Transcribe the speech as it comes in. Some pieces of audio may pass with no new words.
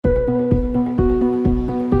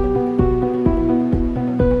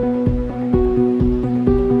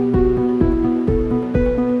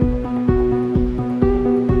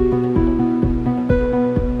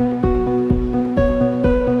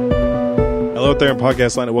Hello out there in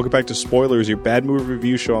podcast land, and welcome back to Spoilers, your bad movie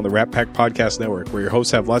review show on the Rat Pack Podcast Network, where your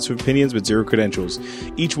hosts have lots of opinions but zero credentials.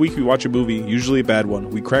 Each week we watch a movie, usually a bad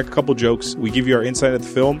one. We crack a couple jokes, we give you our insight at the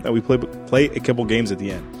film, and we play a couple games at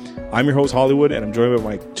the end. I'm your host, Hollywood, and I'm joined by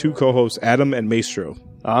my two co-hosts, Adam and Maestro.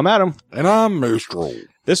 I'm Adam. And I'm Maestro.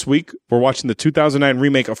 This week, we're watching the 2009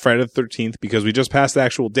 remake of Friday the 13th because we just passed the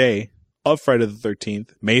actual day of Friday the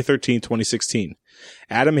 13th, May 13th, 2016.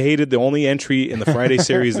 Adam hated the only entry in the Friday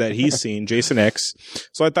series that he's seen, Jason X,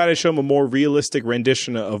 so I thought I'd show him a more realistic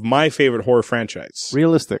rendition of my favorite horror franchise.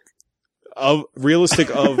 Realistic of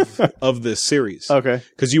this series. Okay.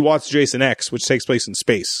 Because you watch Jason X, which takes place in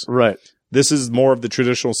space. Right. This is more of the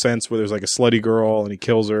traditional sense where there's like a slutty girl and he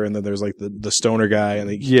kills her, and then there's like the stoner guy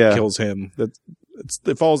and he kills him.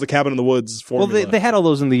 It follows the Cabin in the Woods formula. Well, they had all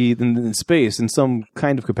those in space in some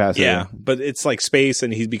kind of capacity. Yeah, but it's like space,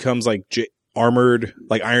 and he becomes like armored,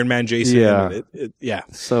 like Iron Man Jason. Yeah. Yeah.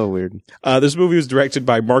 So weird. This movie was directed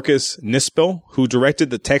by Marcus Nispel, who directed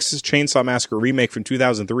the Texas Chainsaw Massacre remake from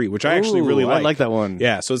 2003, which I actually really like. I like that one.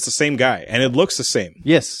 Yeah, so it's the same guy, and it looks the same.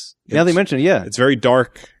 Yes. Now they mention it, yeah. It's very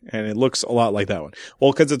dark, and it looks a lot like that one.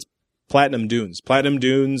 Well, because it's Platinum Dunes. Platinum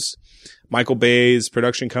Dunes, Michael Bay's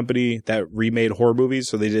production company that remade horror movies.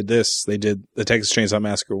 So they did this. They did the Texas Chainsaw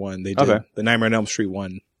Massacre one. They did the Nightmare on Elm Street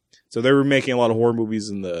one. So they were making a lot of horror movies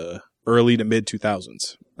in the early to mid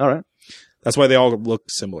 2000s. All right. That's why they all look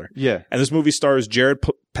similar. Yeah. And this movie stars Jared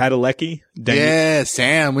Padalecki.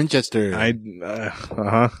 Sam Winchester. Yep.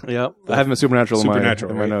 I have him at Supernatural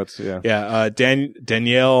in my notes. Yeah. Yeah.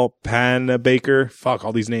 Danielle Panabaker. Fuck,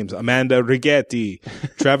 all these names. Amanda Rigetti.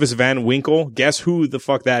 Travis Van Winkle. Guess who the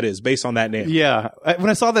fuck that is based on that name? Yeah. When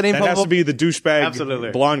I saw the name that pop has up, to be the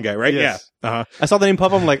douchebag blonde guy, right? Yes. Yeah. Uh-huh. I saw the name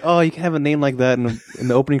pop up. I'm like, oh, you can have a name like that in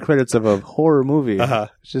the opening credits of a horror movie. Uh-huh.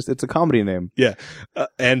 It's a comedy name. Yeah.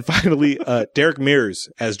 And finally, Derek Mears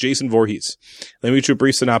as Jason Voorhees. Let me read you a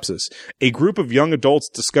brief synopsis. A group of young adults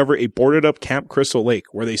discover a boarded up Camp Crystal Lake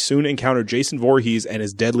where they soon encounter Jason Voorhees and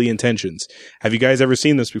his deadly intentions. Have you guys ever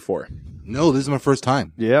seen this before? No, this is my first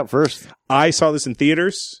time. Yeah, first. I saw this in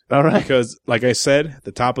theaters. All right. Because, like I said at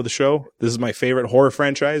the top of the show, this is my favorite horror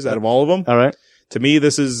franchise out of all of them. All right. To me,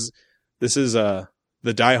 this is the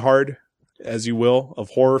Die Hard, as you will, of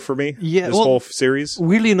horror for me. Yeah, this whole series.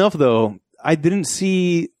 Weirdly enough, though, I didn't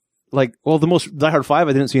see the most Die Hard 5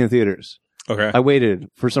 I didn't see in theaters. Okay. I waited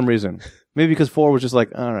for some reason. Maybe because 4 was just like,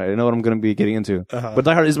 all right, I know what I'm going to be getting into. Uh-huh. But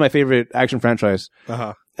Die Hard is my favorite action franchise.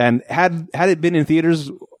 Uh-huh. And had it been in theaters,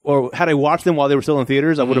 or had I watched them while they were still in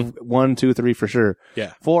theaters, I would have 1, 2, 3 for sure.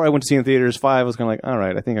 Yeah. 4 I went to see in theaters. 5 I was kind of like, all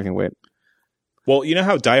right, I think I can wait. Well, you know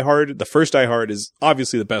how Die Hard, the first Die Hard is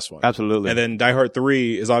obviously the best one. Absolutely. And then Die Hard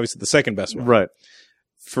 3 is obviously the second best one. Right.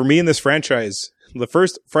 For me in this franchise, the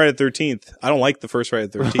first Friday the 13th, I don't like the first Friday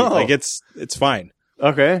the 13th. Oh. Like, it's fine.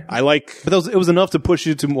 Okay. I like... But it was enough to push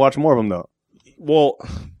you to watch more of them, though. Well,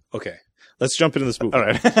 okay. Let's jump into this movie. All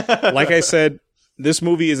right. Like I said, this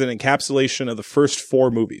movie is an encapsulation of the first 4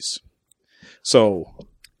 movies. So,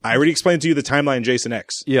 I already explained to you the timeline in Jason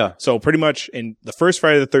X. Yeah. So, pretty much in the first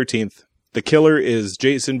Friday the 13th, the killer is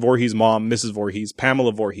Jason Voorhees' mom, Mrs. Voorhees,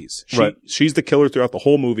 Pamela Voorhees. She's the killer throughout the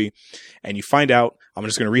whole movie. And you find out, I'm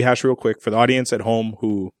just going to rehash real quick for the audience at home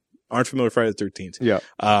who aren't familiar with Friday the 13th. Yeah.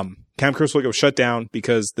 Camp Crystal Lake was shut down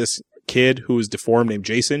because this kid who was deformed named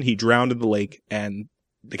Jason, he drowned in the lake, and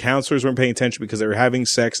the counselors weren't paying attention because they were having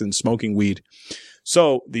sex and smoking weed.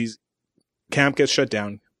 So these camp gets shut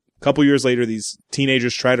down. A couple years later, these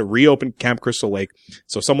teenagers try to reopen Camp Crystal Lake.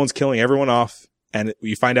 So someone's killing everyone off. And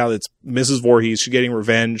you find out it's Mrs. Voorhees. She's getting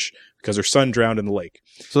revenge because her son drowned in the lake.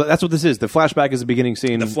 So that's what this is. The flashback is the beginning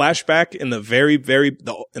scene. The flashback in the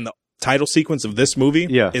in the title sequence of this movie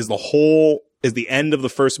is the end of the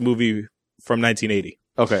first movie from 1980.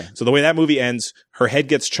 Okay. So the way that movie ends, her head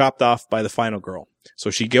gets chopped off by the final girl. So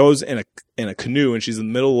she goes in a canoe and she's in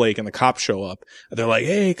the middle of the lake and the cops show up. And they're like,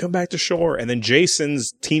 hey, come back to shore. And then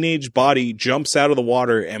Jason's teenage body jumps out of the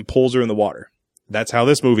water and pulls her in the water. That's how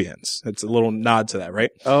this movie ends. It's a little nod to that,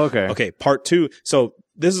 right? Oh, okay. Okay, part 2. So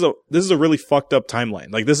this is a really fucked up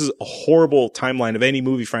timeline. Like, this is a horrible timeline of any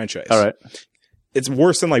movie franchise. All right. It's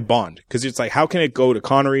worse than like Bond, because it's like, how can it go to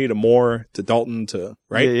Connery, to Moore, to Dalton, to,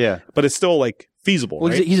 right? Yeah. But it's still like feasible,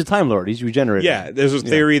 well, right? He's a Time Lord. He's regenerated. Yeah, there's a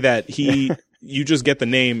theory that you just get the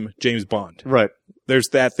name James Bond. Right. There's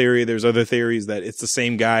that theory. There's other theories that it's the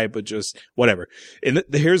same guy, but just whatever. And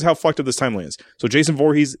here's how fucked up this timeline is. So Jason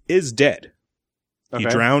Voorhees is dead. He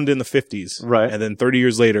drowned in the 50s. Right. And then 30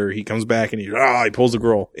 years later, he comes back and he pulls a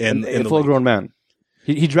girl in the full-grown man.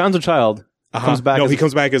 He drowns a child. Comes back. No, he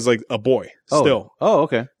comes back as like a boy still. Oh,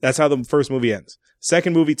 okay. That's how the first movie ends.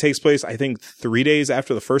 Second movie takes place, I think, 3 days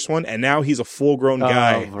after the first one, and now he's a full-grown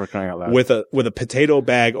guy for crying out loud. with a potato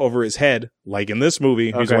bag over his head, like in this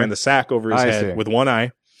movie. He's Okay. wearing the sack over his I head see. with one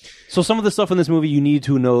eye. So some of the stuff in this movie, you need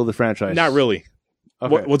to know the franchise. Not really.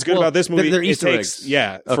 Okay. What's good Well, about this movie? They're it Easter takes, eggs.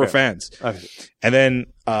 yeah, for Okay. fans. Okay. And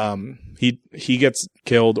then he gets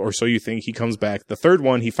killed, or so you think. He comes back. The third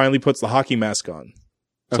one, he finally puts the hockey mask on.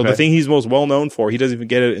 So Okay. the thing he's most well known for, he doesn't even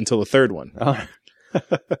get it until the third one. Oh.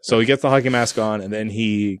 So he gets the hockey mask on, and then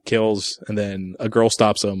he kills, and then a girl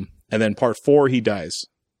stops him. And then part 4, he dies.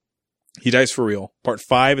 He dies for real. Part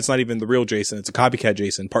 5, it's not even the real Jason. It's a copycat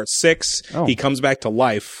Jason. Part 6, Oh. he comes back to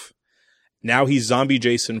life. Now he's zombie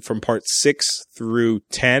Jason from part 6 through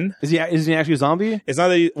 10. Is he actually a zombie? It's not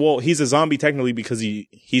that he's a zombie technically because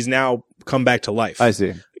he's now come back to life. I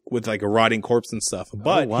see. With like a rotting corpse and stuff.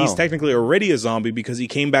 But wow. he's technically already a zombie because he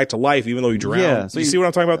came back to life even though he drowned. Yeah, so you you- see what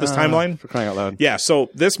I'm talking about, this timeline? For crying out loud. Yeah, so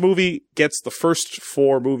this movie gets the first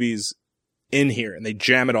 4 movies in here and they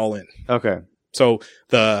jam it all in. Okay. So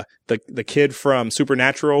the kid from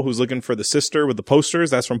Supernatural who's looking for the sister with the posters,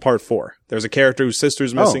 that's from part 4. There's a character whose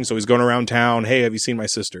sister's missing, so he's going around town, hey, have you seen my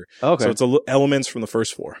sister? Okay. So it's elements from the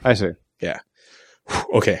first 4. I see. Yeah.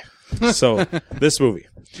 Okay. So this movie.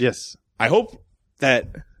 Yes. I hope that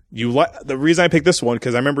you like the reason I picked this one,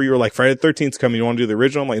 because I remember you were like, Friday the 13th coming, you want to do the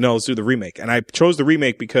original? I'm like, no, let's do the remake. And I chose the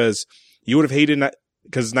remake because you would have hated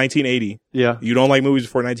because it's 1980. Yeah. You don't like movies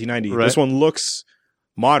before 1990. Right. This one looks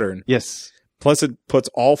modern. Yes. Plus, it puts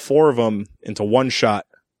all 4 of them into one shot.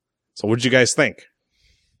 So, what did you guys think?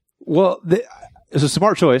 Well, it's a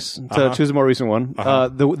smart choice to choose a more recent one.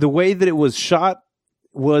 The way that it was shot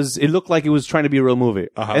it looked like it was trying to be a real movie.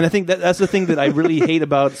 And I think that's the thing that I really hate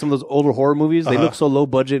about some of those older horror movies. They look so low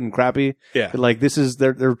budget and crappy. Yeah. Like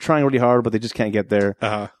they're trying really hard, but they just can't get there.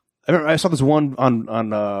 I remember I saw this one on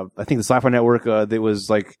I think the Sci-Fi Network. That was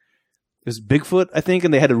like, it was Bigfoot, I think,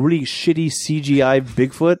 and they had a really shitty CGI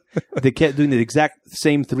Bigfoot. They kept doing the exact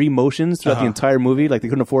same 3 motions throughout the entire movie. Like they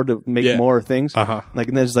couldn't afford to make more things. Like,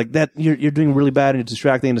 and then it's like that you're doing really bad and it's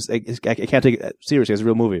distracting. And I can't take it seriously as a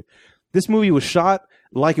real movie. This movie was shot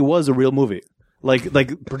like it was a real movie. Like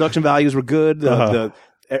production values were good.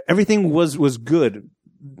 Everything was good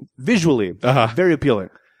visually. Very appealing.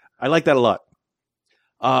 I like that a lot.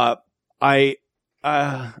 I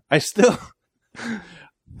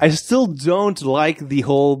still don't like the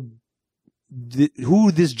whole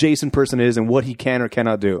who this Jason person is and what he can or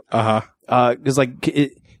cannot do. Because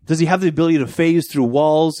does he have the ability to phase through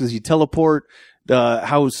walls? Does he teleport?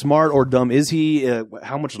 How smart or dumb is he?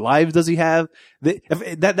 How much lives does he have?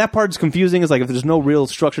 That part's confusing. It's like if there's no real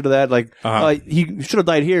structure to that, like he should have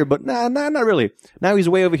died here, but not really. Now he's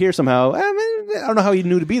way over here somehow. I don't know how he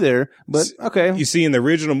knew to be there, but okay. You see, in the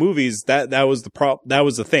original movies, that was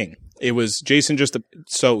the thing. It was Jason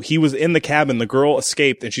so he was in the cabin, the girl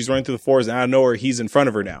escaped, and she's running through the forest, and out of nowhere, he's in front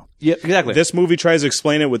of her now. Yeah, exactly. This movie tries to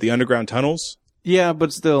explain it with the underground tunnels. Yeah,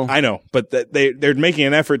 but still. I know, but they're making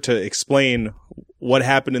an effort to explain what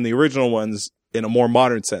happened in the original ones in a more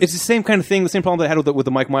modern sense. It's the same kind of thing, the same problem that I had with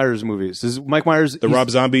the Mike Myers movies. Is Mike Myers the Rob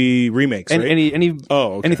Zombie remakes, right?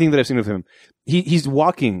 Anything that I've seen of him. He's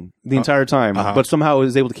walking the entire time, but somehow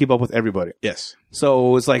is able to keep up with everybody. Yes.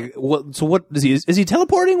 So it's like, what is he? Is he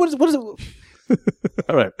teleporting? What is it?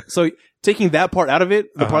 All right. So taking that part out of it,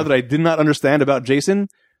 the part that I did not understand about Jason,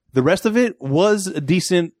 the rest of it was a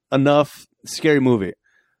decent enough scary movie.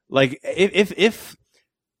 Like if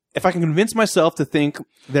I can convince myself to think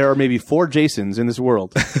there are maybe 4 Jasons in this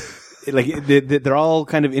world, like they're all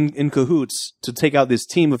kind of in cahoots to take out this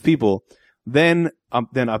team of people, then I'm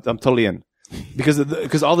totally in.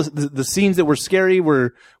 Because all the scenes that were scary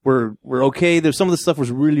were okay. There's some of the stuff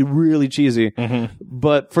was really, really cheesy,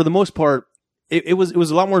 but for the most part, it was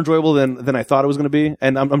a lot more enjoyable than I thought it was going to be.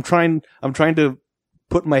 And I'm trying to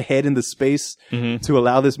put my head in the space to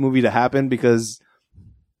allow this movie to happen, because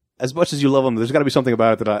as much as you love them, there's got to be something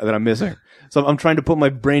about it that I'm missing. So I'm trying to put my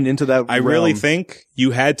brain into that. I really think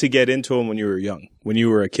you had to get into them when you were young, when you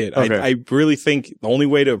were a kid. Okay. I really think the only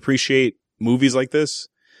way to appreciate movies like this,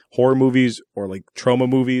 horror movies or like trauma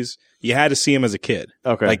movies, you had to see them as a kid.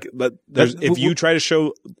 Okay. Like, if you try to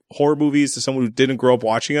show horror movies to someone who didn't grow up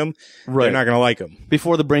watching them, they're not going to like them.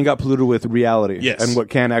 Before the brain got polluted with reality. Yes. And what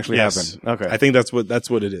can actually Yes. happen. Okay. I think that's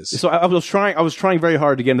what it is. So I was trying very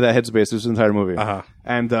hard to get into that headspace this entire movie.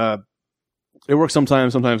 And, it works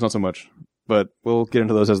sometimes not so much. But we'll get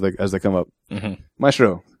into those as they come up.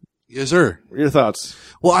 Maestro, Yes, sir. what are your thoughts?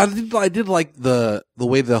 Well, I did like the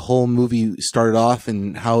way the whole movie started off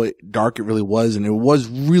and how dark it really was, and it was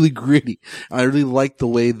really gritty. I really liked the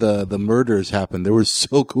way the murders happened. They were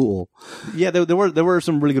so cool. Yeah, there were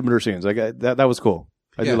some really good murder scenes. Like that was cool.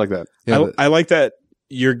 I Yeah. do like that. Yeah, I like that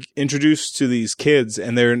you're introduced to these kids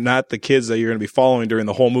and they're not the kids that you're going to be following during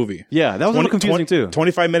the whole movie. Yeah, that was a little confusing too.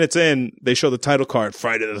 25 minutes in, they show the title card,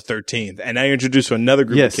 Friday the 13th, and now you're introduced to another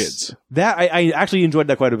group of kids. That I actually enjoyed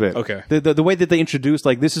that quite a bit. Okay. The way that they introduced,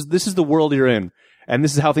 like, this is the world you're in, and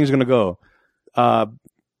this is how things are gonna go.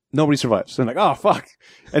 Nobody survives. So I'm like, oh fuck.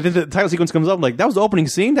 And then the title sequence comes up. I'm like, that was the opening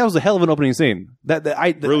scene. That was a hell of an opening scene.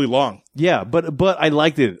 Really long. Yeah, but I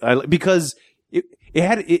liked it because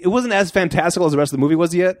it wasn't as fantastical as the rest of the movie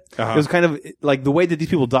was yet. Uh-huh. It was kind of like the way that these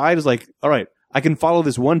people died is like, all right, I can follow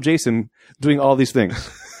this one Jason doing all these things.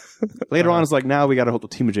 Later on, it's like, now we got a whole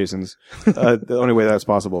team of Jasons. The only way that's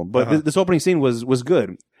possible. But this opening scene was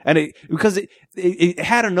good, and because it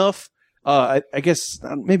had enough. I guess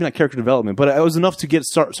maybe not character development, but it was enough to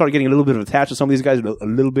start getting a little bit of attached to some of these guys a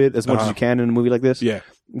little bit, as much as you can in a movie like this. Yeah.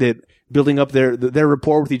 That building up their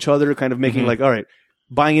rapport with each other, kind of making like, all right,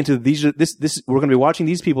 buying into this we're going to be watching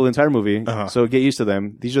these people the entire movie, so get used to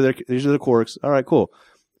them. These are their quirks. All right, cool.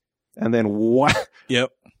 And then what?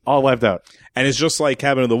 Yep. All wiped out. And it's just like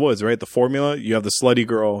Cabin in the Woods, right? The formula, you have the slutty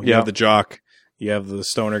girl, you Yeah. have the jock, you have the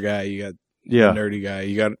stoner guy, you got Yeah. the nerdy guy,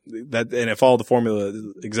 you got that, and it followed the formula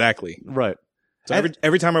exactly. Right. So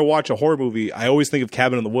every time I watch a horror movie, I always think of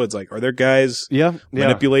Cabin in the Woods. Like, are there guys Yeah.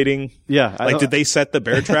 manipulating? Yeah. Like, did they set the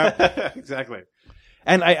bear trap? Exactly.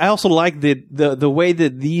 And I also like the way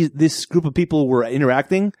that this group of people were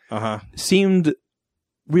interacting seemed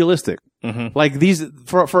realistic. Mm-hmm. Like these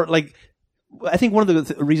for like, I think one of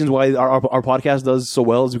the reasons why our podcast does so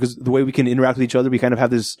well is because the way we can interact with each other, we kind of have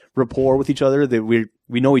this rapport with each other that we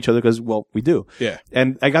know each other because, well, we do. Yeah.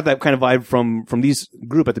 And I got that kind of vibe from these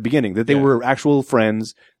group at the beginning, that they were actual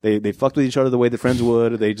friends. They fucked with each other the way that friends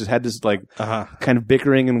would. They just had this like kind of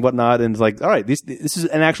bickering and whatnot. And it's like, all right, this is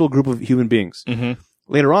an actual group of human beings. Mm-hmm.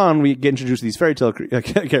 Later on, we get introduced to these fairy tale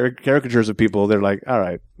caricatures of people. They're like, all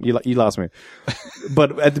right, you lost me.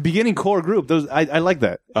 But at the beginning core group, those I like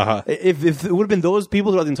that. If it would have been those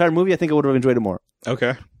people throughout the entire movie, I think I would have enjoyed it more.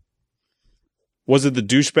 Okay. Was it the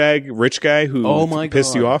douchebag rich guy who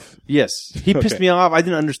pissed you off? Yes, he pissed me off. I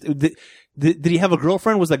didn't understand. Did he have a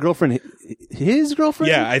girlfriend? Was that girlfriend his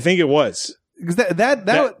girlfriend? Yeah, I think it was. Because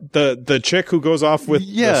the chick who goes off with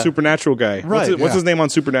the supernatural guy. Right. What's his name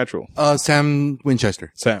on Supernatural? Sam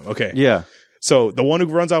Winchester. Sam. Okay. Yeah. So the one who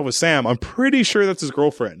runs off with Sam, I'm pretty sure that's his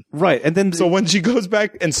girlfriend. Right. And then So when she goes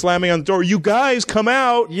back and slamming on the door, you guys come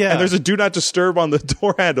out. Yeah. And there's a do not disturb on the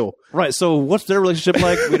door handle. right. So what's their relationship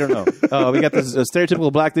like? We don't know. We got this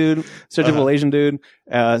stereotypical black dude, stereotypical Asian dude,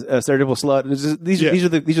 a stereotypical slut. These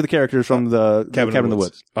are the characters from the Cabin in the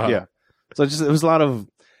Woods. Yeah. So it was a lot of.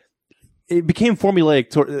 It became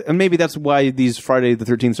formulaic, and maybe that's why these Friday the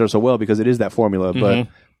 13th are so well, because it is that formula. But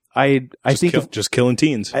I think just killing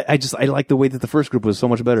teens. I like the way that the first group was so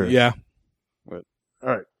much better. Yeah. All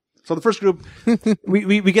right. So the first group,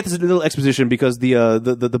 we get this little exposition because the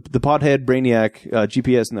podhead brainiac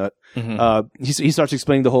GPS nut, he starts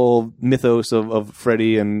explaining the whole mythos of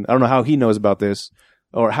Freddy, and I don't know how he knows about this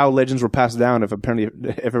or how legends were passed down if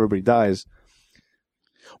everybody dies.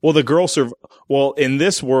 Well, in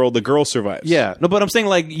this world, the girl survives. Yeah. No, but I'm saying,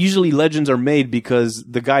 like, usually legends are made because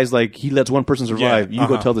the guy's like, he lets one person survive. You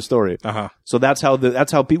go tell the story. So that's how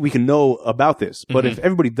we can know about this. But if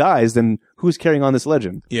everybody dies, then who's carrying on this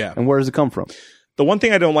legend? Yeah. And where does it come from? The one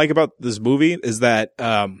thing I don't like about this movie is that,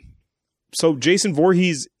 so Jason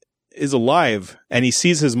Voorhees is alive and he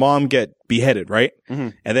sees his mom get beheaded, right? Mm-hmm.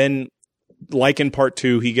 And then, like in part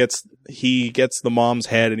 2, he gets the mom's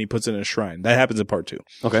head and he puts it in a shrine. That happens in part 2.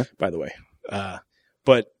 Okay. By the way.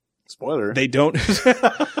 But spoiler. They don't,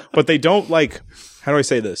 but they don't, like, how do I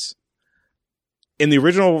say this? In the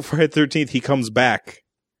original Friday the 13th, he comes back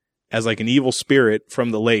as like an evil spirit from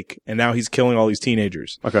the lake and now he's killing all these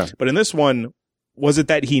teenagers. Okay. But in this one, was it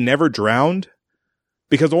that he never drowned?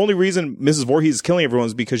 Because the only reason Mrs. Voorhees is killing everyone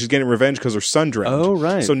is because she's getting revenge because her son drowned. Oh,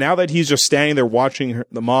 right. So now that he's just standing there watching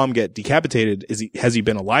the mom get decapitated, has he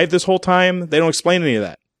been alive this whole time? They don't explain any of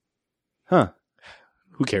that. Huh.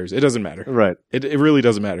 Who cares? It doesn't matter. Right. It really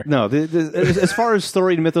doesn't matter. No, as far as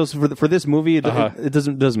story and mythos for this movie, it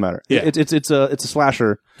doesn't matter. Yeah. It's a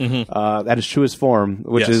slasher at its truest form,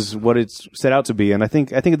 which is what it's set out to be, and I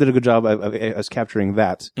think it did a good job as capturing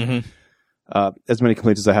that. As many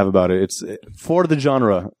complaints as I have about it, it's for the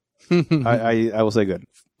genre. I will say good.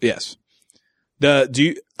 Yes. I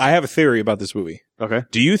have a theory about this movie. Okay.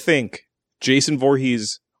 Do you think Jason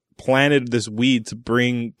Voorhees planted this weed to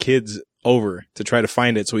bring kids over to try to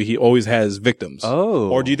find it so he always has victims? Oh.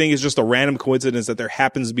 Or do you think it's just a random coincidence that there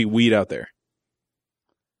happens to be weed out there?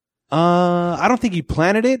 I don't think he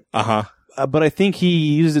planted it. but I think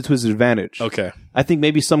he used it to his advantage. Okay. I think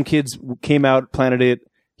maybe some kids came out, planted it,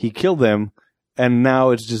 he killed them, and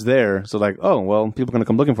now it's just there. So like, oh, well, people are going to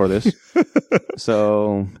come looking for this.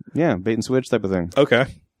 So, yeah, bait and switch type of thing. Okay.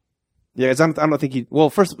 Yeah, I don't think he... Well,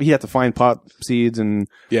 first he had to find pot seeds and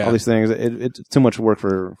all these things. It's too much work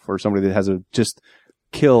for somebody that has a just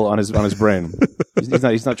kill on his brain.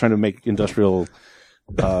 He's not trying to make industrial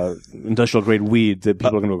grade weed that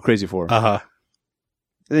people are going to go crazy for. Uh-huh.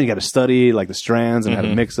 And then you got to study like the strands and how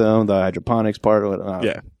to mix them, the hydroponics part of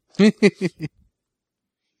it. Yeah.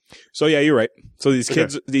 So yeah, you're right. So these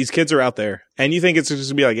kids are out there, and you think it's just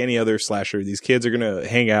gonna be like any other slasher. These kids are gonna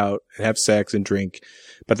hang out and have sex and drink,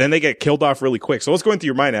 but then they get killed off really quick. So what's going through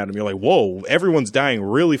your mind, Adam? You're like, whoa, everyone's dying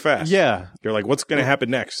really fast. Yeah. You're like, what's gonna happen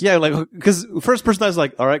next? Yeah, like, because first person dies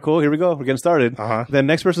like, all right, cool, here we go, we're getting started. Uh-huh. Then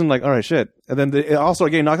next person like, all right, shit. And then they all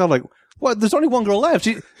start getting knocked out like, what? There's only one girl left.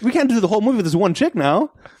 We can't do the whole movie with this one chick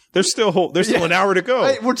now. There's still an hour to go.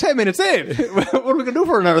 Hey, we're 10 minutes in. What are we going to do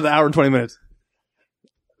for another hour and 20 minutes?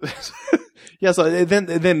 Yeah, so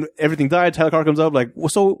then everything died. Tyler Carr comes up like,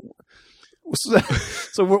 so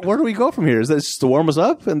where do we go from here? Is that just to warm us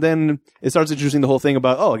up? And then it starts introducing the whole thing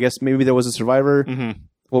about, I guess maybe there was a survivor. Mm-hmm.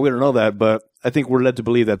 Well, we don't know that, but I think we're led to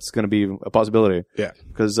believe that's going to be a possibility. Yeah.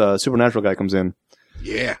 Because Supernatural guy comes in.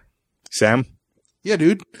 Yeah. Sam? Yeah,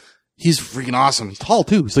 dude. He's freaking awesome. He's tall,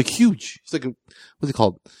 too. He's like huge. He's like, what's he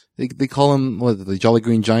called? They call him, the Jolly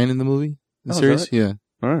Green Giant in the movie? The series? Yeah.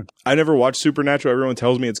 All right. I never watched Supernatural. Everyone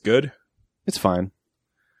tells me it's good. It's fine.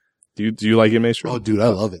 Do you like it, Maestro? Oh, dude, I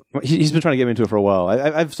love it. He's been trying to get me into it for a while.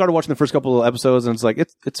 I've started watching the first couple of episodes, and it's like,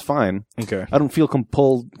 it's fine. Okay. I don't feel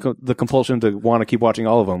the compulsion to want to keep watching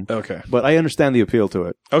all of them. Okay. But I understand the appeal to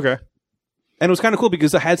it. Okay. And it was kind of cool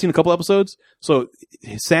because I had seen a couple episodes. So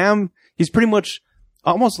Sam, he's pretty much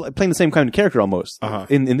almost like playing the same kind of character almost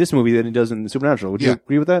in this movie that he does in Supernatural. Would you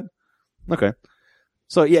agree with that? Okay.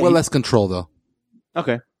 So yeah. Well, less control though.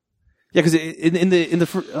 Okay. Yeah, because in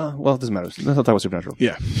the well, it doesn't matter. Let's not talk about Supernatural.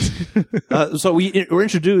 Yeah. So we're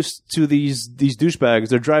introduced to these douchebags.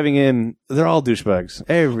 They're driving in. They're all douchebags.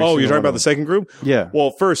 You're talking about the second group? Yeah.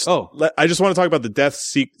 Well, first, I just want to talk about the death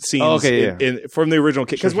scenes from the original.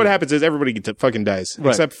 Because what happens is everybody fucking dies. Right.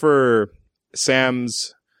 Except for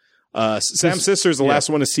Sam's sister's the last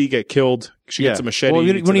one to see get killed. She gets a machete. Well,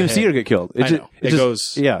 you don't even see her get killed. It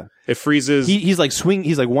goes. Yeah. It freezes. He's like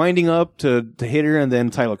winding up to hit her, and then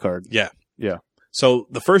title card. Yeah. Yeah. So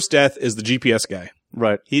the first death is the GPS guy.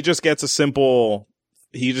 Right. He just gets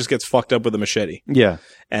fucked up with a machete. Yeah.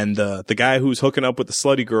 And the guy who's hooking up with the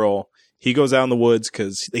slutty girl, he goes out in the woods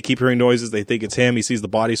because they keep hearing noises. They think it's him. He sees the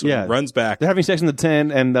body, so he runs back. They're having sex in the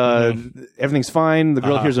tent, and everything's fine. The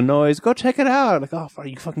girl hears a noise. Go check it out. Like, are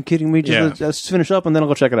you fucking kidding me? Just finish up, and then I'll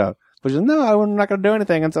go check it out. But she's like, no, I'm not going to do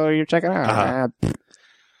anything until you check it out.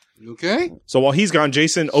 Okay. So while he's gone,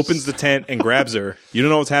 Jason opens the tent and grabs her. You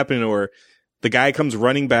don't know what's happening to her. The guy comes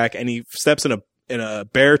running back, and he steps in a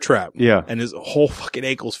bear trap. Yeah. And his whole fucking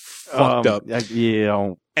ankle's fucked up.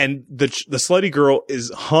 Yeah. And the slutty girl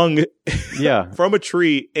is hung from a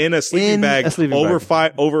tree in a sleeping bag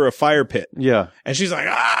over a fire pit. Yeah. And she's like,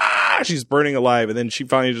 she's burning alive. And then she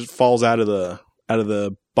finally just falls out of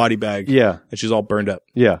the body bag. Yeah. And she's all burned up.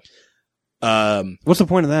 Yeah. What's the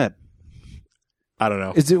point of that? I don't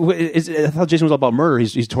know. I thought Jason was all about murder.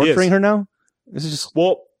 He's torturing her now? This is just...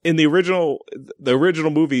 Well, in the original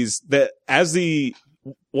movies,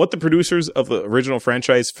 what the producers of the original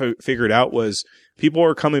franchise figured out was people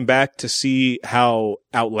are coming back to see how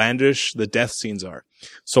outlandish the death scenes are.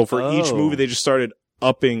 So for each movie, they just started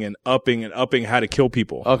upping and upping and upping how to kill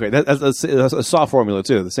people. Okay, that's a Saw formula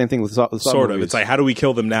too. The same thing with Saw sort movies. of. It's like, how do we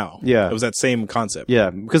kill them now? Yeah, it was that same concept.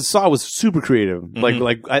 Yeah, because Saw was super creative.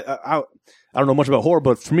 Mm-hmm. I don't know much about horror,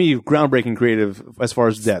 but for me, groundbreaking creative as far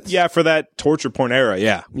as deaths. Yeah, for that torture porn era,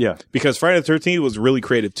 yeah. Yeah. Because Friday the 13th was really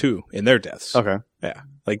creative too in their deaths. Okay. Yeah.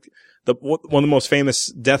 Like one of the most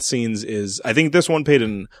famous death scenes is, I think this one paid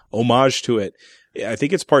an homage to it. I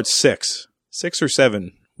think it's part 6 or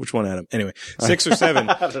 7. Which one, Adam? Anyway, 6 or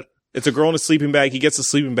 7. It's a girl in a sleeping bag. He gets the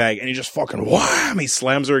sleeping bag and he just fucking wham! He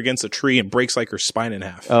slams her against a tree and breaks like her spine in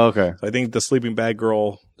half. Oh, okay. So I think the sleeping bag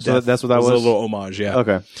girl. So that's what that was? A little homage, yeah.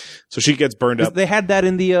 Okay. So she gets burned up. They had that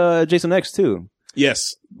in the Jason X too.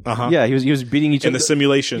 Yes. Uh-huh. Yeah, he was beating each other. In the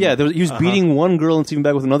simulation. Yeah, he was beating one girl in the sleeping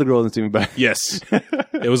bag with another girl in the sleeping bag. Yes.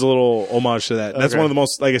 It was a little homage to that. That's one of the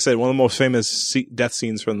most, like I said, one of the most famous death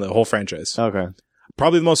scenes from the whole franchise. Okay.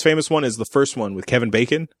 Probably the most famous one is the first one with Kevin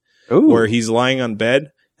Bacon. Ooh. Where he's lying on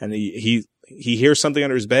bed and he hears something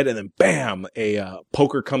under his bed and then bam, a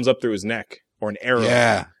poker comes up through his neck or an arrow.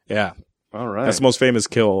 Yeah. Yeah. All right. That's the most famous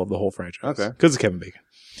kill of the whole franchise. Okay. Because it's Kevin Bacon.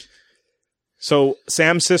 So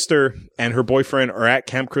Sam's sister and her boyfriend are at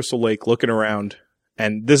Camp Crystal Lake looking around.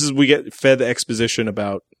 And this is, we get fed the exposition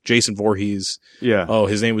about Jason Voorhees. Yeah. Oh,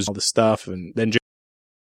 his name was all this stuff. And then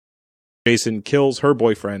Jason kills her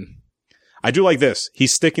boyfriend. I do like this.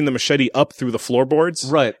 He's sticking the machete up through the floorboards.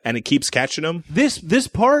 Right. And it keeps catching him. This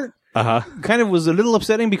part kind of was a little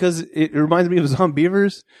upsetting because it reminds me of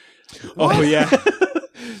Zombievers. Oh, yeah.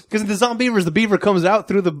 Because in the Zombievers, the beaver comes out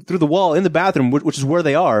through the wall in the bathroom, which is where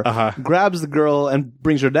they are, grabs the girl and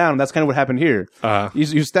brings her down. That's kind of what happened here.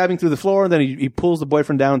 He's stabbing through the floor, and then he pulls the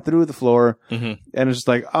boyfriend down through the floor, and it's just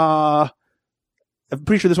like, I'm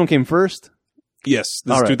pretty sure this one came first. Yes,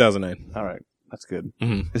 this is 2009. All right, that's good.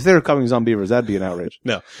 If they were covering Zombievers, that'd be an outrage.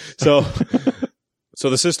 No. So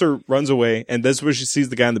the sister runs away, and that's where she sees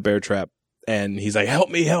the guy in the bear trap. And he's like, help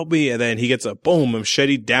me. And then he gets a boom,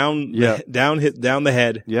 machete down the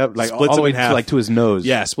head. Yep. Like splits all the him way in half. to his nose.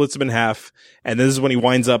 Yeah. Splits him in half. And this is when he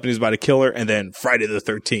winds up and he's about to kill her. And then Friday the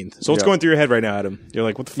 13th. So what's going through your head right now, Adam? You're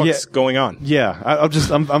like, what the fuck's going on? Yeah.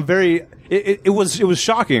 I'm very, it was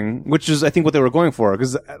shocking, which is, I think, what they were going for.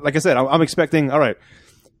 Cause like I said, I'm expecting, all right,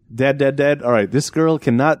 dead. All right. This girl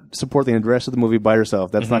cannot support the rest of the movie by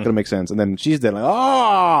herself. That's not going to make sense. And then she's dead.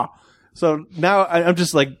 Like, So now I'm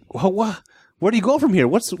just like, what? Where do you go from here?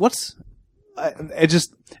 And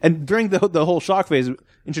during the whole shock phase,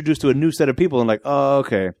 introduced to a new set of people, and like, oh,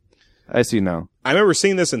 okay, I see now. I remember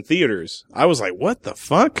seeing this in theaters. I was like, what the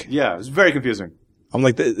fuck? Yeah, it's very confusing. I'm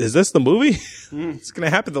like, is this the movie? It's going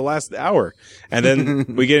to happen the last hour. And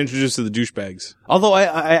then we get introduced to the douchebags. Although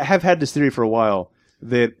I have had this theory for a while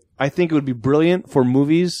that I think it would be brilliant for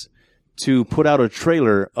movies to put out a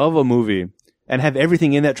trailer of a movie and have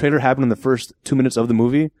everything in that trailer happen in the first 2 minutes of the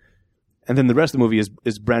movie. And then the rest of the movie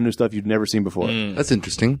is brand new stuff you've never seen before. That's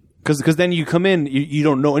interesting. Because then you come in, you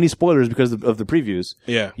don't know any spoilers because of the previews.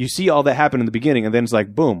 Yeah. You see all that happen in the beginning, and then it's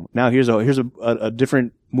like, boom, now here's a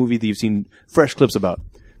different movie that you've seen fresh clips about.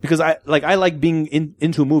 Because I like being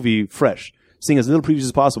into a movie fresh, seeing as little previews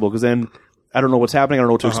as possible, because then I don't know what's happening, I don't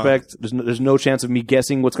know what to expect. There's no chance of me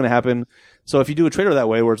guessing what's going to happen. So if you do a trailer that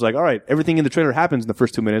way, where it's like, all right, everything in the trailer happens in the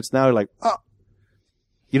first 2 minutes, now you're like,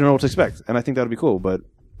 you don't know what to expect. And I think that would be cool, but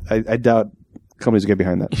I doubt companies get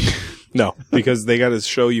behind that. No, because they got to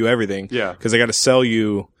show you everything. Yeah. Because they got to sell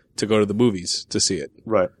you to go to the movies to see it.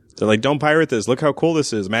 Right. They're like, don't pirate this. Look how cool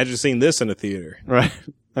this is. Imagine seeing this in a theater. Right.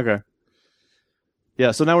 Okay. Yeah.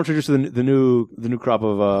 So now we're introduced to the new crop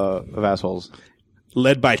of assholes.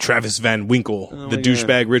 Led by Travis Van Winkle, the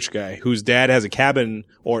douchebag rich guy, whose dad has a cabin,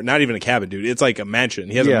 or not even a cabin, dude. It's like a mansion.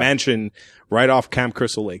 He has a mansion right off Camp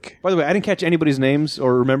Crystal Lake. By the way, I didn't catch anybody's names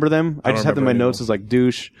or remember them. I just have them in my notes as like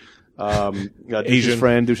douche, douche's Asian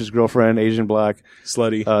friend, douche's girlfriend, Asian, black,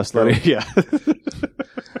 Slutty. slutty. Yeah.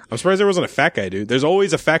 I'm surprised there wasn't a fat guy, dude. There's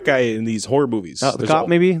always a fat guy in these horror movies. The cop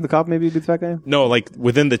maybe be the fat guy. No, like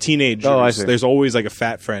within the teenagers, I see. there's always like a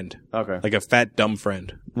fat friend. Okay. Like a fat, dumb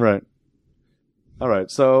friend. Right. All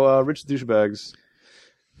right. So, rich douchebags.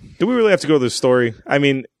 Do we really have to go to this story? I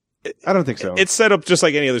mean, I don't think so. it's set up just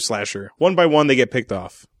like any other slasher. One by one, they get picked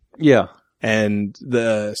off. Yeah. And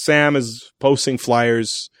Sam is posting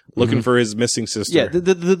flyers looking for his missing sister. Yeah.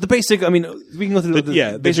 The basic. I mean, we can go through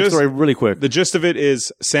the basic story really quick. The gist of it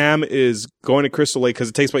is Sam is going to Crystal Lake because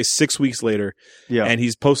it takes place 6 weeks later. Yeah. And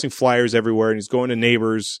he's posting flyers everywhere, and he's going to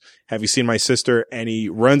neighbors. Have you seen my sister? And he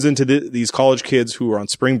runs into these college kids who are on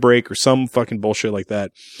spring break or some fucking bullshit like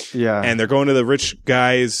that. Yeah. And they're going to the rich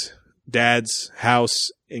guy's dad's house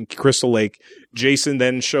in Crystal Lake. Jason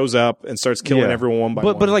then shows up and starts killing everyone one by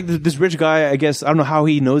one. But like this rich guy, I guess, I don't know how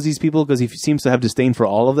he knows these people because he seems to have disdain for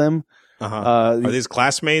all of them. Are these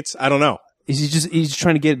classmates? I don't know. He's just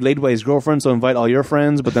trying to get laid by his girlfriend, so invite all your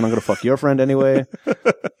friends, but then I'm going to fuck your friend anyway.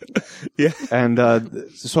 Yeah. And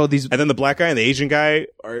so these... And then the black guy and the Asian guy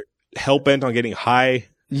are hell-bent on getting high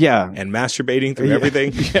and masturbating through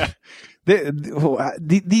everything. Yeah.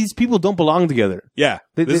 These people don't belong together. Yeah.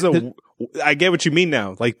 I get what you mean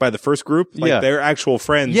now. Like by the first group, like they're actual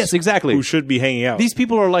friends. Yes, exactly. Who should be hanging out. These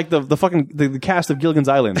people are like the fucking the cast of Gilligan's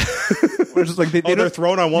Island. Where it's just like they're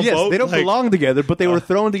thrown on one boat. They don't belong together, but they were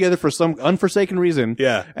thrown together for some unforsaken reason.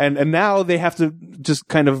 Yeah. And now they have to just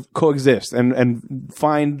kind of coexist and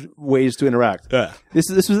find ways to interact. Yeah.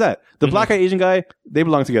 This was that. The black guy, Asian guy, they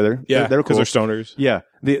belong together. Yeah. They're cool. Because they're stoners. Yeah.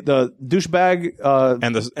 The douchebag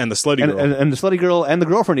and the slutty girl and the slutty girl and the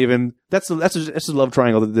girlfriend even that's a love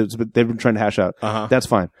triangle that they've been trying to hash out. That's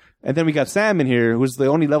fine. And then we got Sam in here, who's the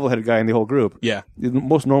only level-headed guy in the whole group. Yeah, the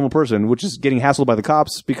most normal person, which is getting hassled by the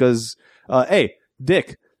cops because, hey,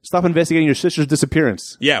 Dick, stop investigating your sister's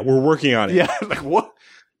disappearance. Yeah, we're working on it. Yeah, like what?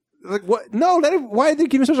 Like what? No, why are they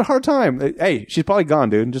giving such a hard time? Hey, she's probably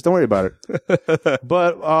gone, dude. Just don't worry about it.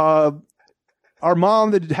 But our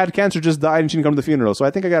mom that had cancer just died and she didn't come to the funeral. So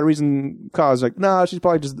I think I got a reason cause. Like, nah, she's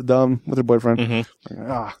probably just dumb with her boyfriend. Mm-hmm.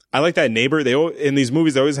 Ah. I like that neighbor. In these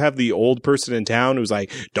movies, they always have the old person in town who's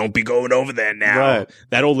like, "Don't be going over there now." Right.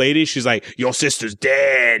 That old lady, she's like, "Your sister's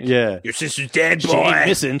dead. Yeah. Your sister's dead, boy." She ain't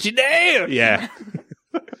missing. She dead. Yeah.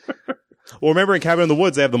 Well, remember in Cabin in the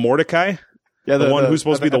Woods, they have the Mordecai, Yeah, the one who's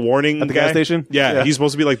supposed to be the warning at the guy. gas station. Yeah, he's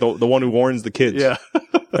supposed to be like the one who warns the kids. Yeah.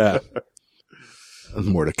 Yeah.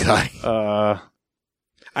 Mordecai. I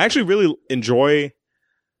actually really enjoy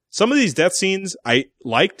some of these death scenes. I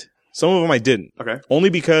liked some of them. I didn't. Okay. Only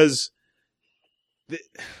because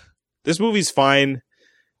this movie's fine.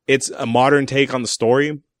 It's a modern take on the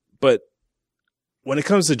story, but when it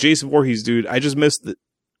comes to Jason Voorhees, dude, I just miss that.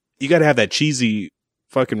 You got to have that cheesy,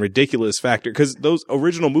 fucking ridiculous factor, because those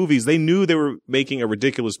original movies, they knew they were making a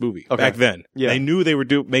ridiculous movie back then. Yeah. They knew they were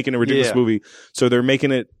making a ridiculous movie, so they're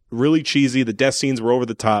making it really cheesy. The death scenes were over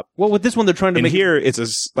the top. Well, with this one, they're trying to And make here,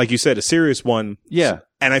 it's like you said, a serious one. Yeah.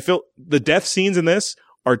 And I feel the death scenes in this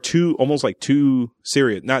are almost like too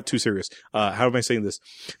serious. Not too serious. How am I saying this?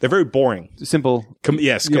 They're very boring. simple.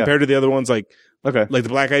 Compared to the other ones, like Okay. the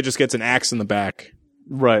black guy just gets an axe in the back,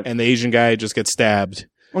 Right. and the Asian guy just gets stabbed.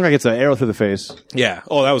 One guy gets an arrow through the face. Yeah.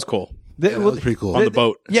 Oh, that was cool. That was pretty cool. On the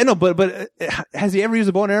boat. Yeah, no, but has he ever used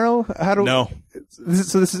a bow and arrow? No.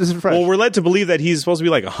 This is fresh. Well, we're led to believe that he's supposed to be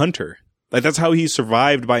like a hunter. Like that's how he's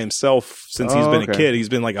survived by himself since he's been a okay. kid. He's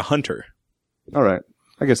been like a hunter. All right.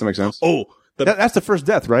 I guess that makes sense. Oh, That's the first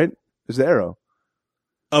death, right? Is the arrow.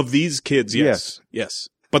 of these kids, yes. Yes.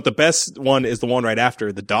 But the best one is the one right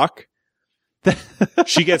after, the doc.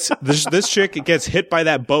 She gets this chick gets hit by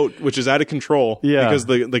that boat, which is out of control. Yeah. Because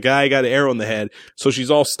the guy got an arrow in the head. So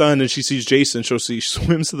she's all stunned and she sees Jason. So she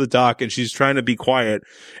swims to the dock and she's trying to be quiet.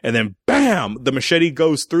 And then bam, the machete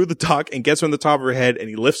goes through the dock and gets her on the top of her head and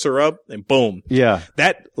he lifts her up and boom. Yeah.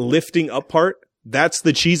 That lifting up part, that's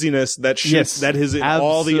the cheesiness that that is in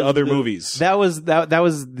all the other Absolutely. movies. That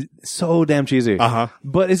was so damn cheesy. Uh-huh.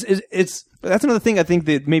 But it's that's another thing I think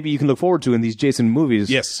that maybe you can look forward to in these Jason movies.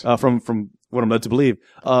 Yes. From what I'm led to believe.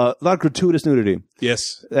 A lot of gratuitous nudity.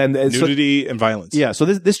 Yes. And so, Nudity and violence. yeah, so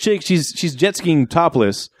this chick, she's jet skiing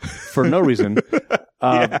topless for no reason.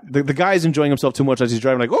 The guy's enjoying himself too much as he's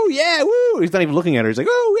driving, like, oh yeah, woo! He's not even looking at her. He's like,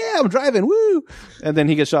 oh yeah, I'm driving, woo! And then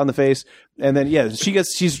he gets shot in the face. And then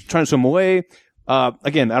she's trying to swim away.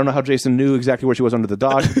 Again, I don't know how Jason knew exactly where she was under the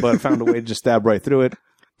dock, but found a way to just stab right through it,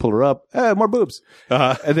 pull her up, more boobs,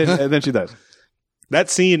 Uh-huh. and then she dies. That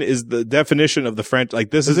scene is the definition of the franchise.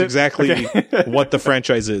 Like, this is exactly what the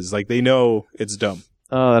franchise is. Like, they know it's dumb.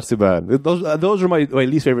 Oh, that's too bad. Those are my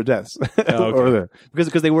least favorite deaths over there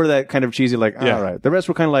because they were that kind of cheesy. Like, Yeah. all right, the rest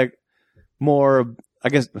were kind of like more, I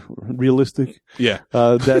guess, realistic. Yeah.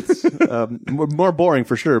 That's more boring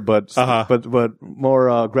for sure, but Uh-huh. but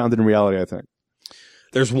more grounded in reality. I think.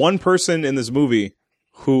 There's one person in this movie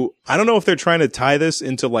who, I don't know if they're trying to tie this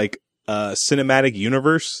into like a cinematic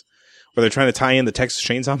universe, where they're trying to tie in the Texas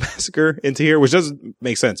Chainsaw Massacre into here, which doesn't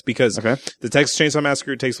make sense because the Texas Chainsaw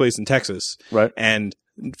Massacre takes place in Texas. Right. And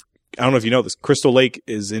I don't know if you know this, Crystal Lake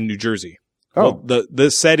is in New Jersey. Oh. Well,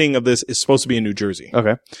 the setting of this is supposed to be in New Jersey.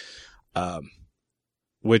 Okay.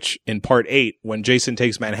 Which in part 8, when Jason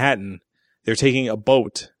takes Manhattan, they're taking a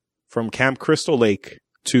boat from Camp Crystal Lake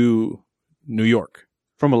to New York.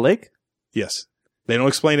 From a lake? Yes. They don't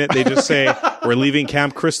explain it. They just say, we're leaving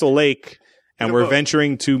Camp Crystal Lake and we're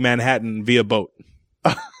venturing to Manhattan via boat.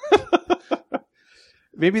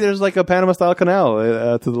 Maybe there's like a Panama style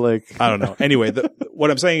canal to the lake. I don't know. Anyway,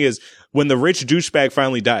 what I'm saying is when the rich douchebag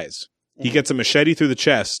finally dies, he gets a machete through the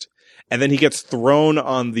chest and then he gets thrown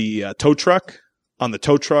on the tow truck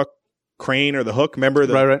crane or the hook. Remember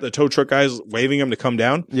the tow truck guys waving him to come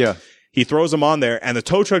down? Yeah. He throws him on there and the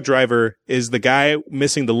tow truck driver is the guy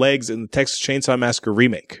missing the legs in the Texas Chainsaw Massacre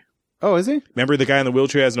remake. Oh, is he? Remember the guy in the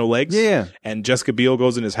wheelchair has no legs? Yeah. And Jessica Biel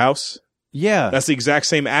goes in his house? Yeah. That's the exact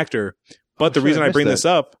same actor. But the reason I bring this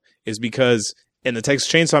up is because in the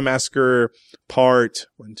Texas Chainsaw Massacre part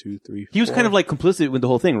 1, 2, 3, 4. He was kind of like complicit with the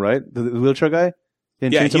whole thing, right? The wheelchair guy?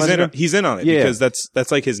 Yeah, he's in on it because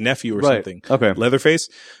that's like his nephew or something. Okay. Leatherface.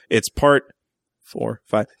 It's part 4,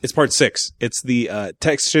 5. It's part 6. It's the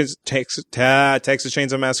Texas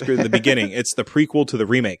Chainsaw Massacre at the beginning. It's the prequel to the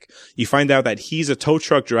remake. You find out that he's a tow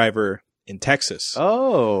truck driver in Texas.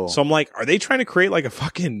 Oh. So I'm like, are they trying to create like a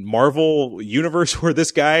fucking Marvel universe where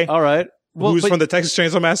this guy all right. who's from the Texas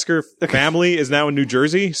Chainsaw Massacre family is now in New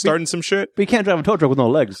Jersey starting some shit? But you can't drive a tow truck with no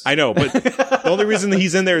legs. I know, but the only reason that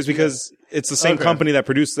he's in there is because it's the same company that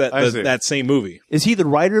produced that same movie. Is he the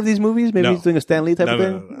writer of these movies? Maybe No. he's doing a Stan Lee type of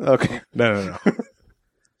thing? No. Okay. No.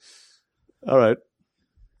 All right.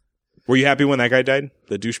 Were you happy when that guy died?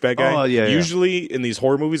 The douchebag guy? Oh, yeah, yeah. Usually in these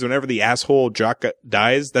horror movies, whenever the asshole jock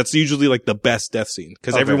dies, that's usually like the best death scene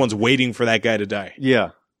because Okay. everyone's waiting for that guy to die. Yeah.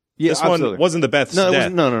 Yeah, This absolutely. one wasn't the best No, it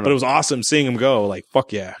death, wasn't- no. but it was awesome seeing him go. Like,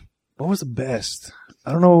 fuck yeah. What was the best?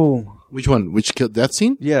 I don't know. Which one? Which kill? That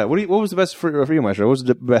scene? Yeah. What was the best for you, Maestro? What was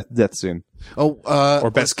the best death scene? Oh, Or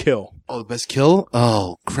best kill. oh, the best kill?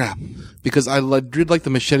 Oh, crap. Because I did like the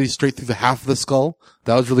machete straight through the half of the skull.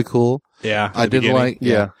 That was really cool. Yeah. I did like,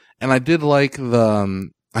 Yeah. and I did like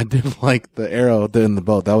the arrow in the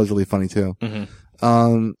boat. That was really funny too.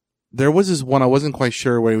 Mhm. There was this one I wasn't quite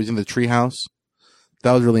sure where he was in the treehouse.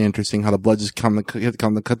 That was really interesting. How the blood just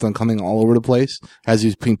coming all over the place as he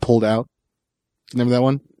was being pulled out. Remember that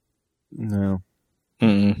one? No.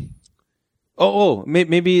 Mm-mm. Oh,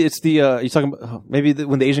 maybe it's the you're talking about maybe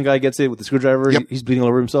when the Asian guy gets it with the screwdriver, Yep. he's bleeding all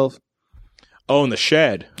over himself. Oh, in the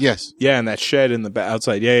shed. Yes. Yeah, in that shed in the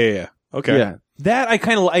outside. Yeah. Okay. Yeah, that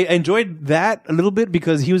I enjoyed that a little bit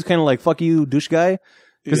because he was kind of like fuck you douche guy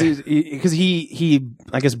because he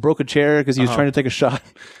I guess broke a chair because he was trying to take a shot.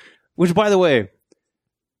 Which, by the way,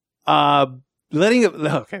 letting it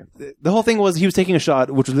okay. The whole thing was he was taking a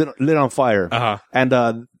shot which was lit on fire, and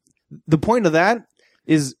the point of that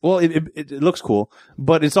is well, it looks cool,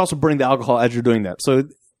 but it's also burning the alcohol as you're doing that. So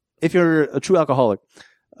if you're a true alcoholic.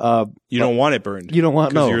 You don't want it burned. You don't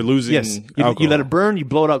want 'Cause no. you're losing Yes, you alcohol. let it burn. You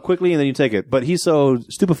blow it out quickly, and then you take it. But he's so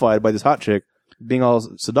stupefied by this hot chick being all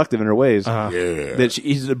seductive in her ways that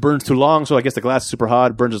it burns too long. So I guess the glass is super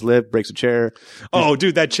hot, burns his lip, breaks a chair. Oh,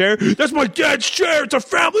 dude, that chair. That's my dad's chair. It's a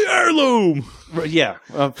family heirloom. Yeah,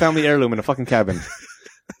 a family heirloom in a fucking cabin.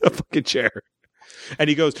 A fucking chair. And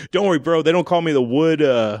he goes, don't worry, bro. They don't call me the wood.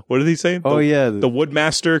 What did he say? Oh, yeah. The wood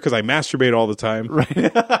master because I masturbate all the time.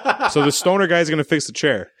 Right. So the stoner guy's going to fix the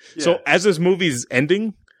chair. So as this movie's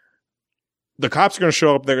ending, the cops are going to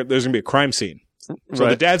show up. There's going to be a crime scene. So the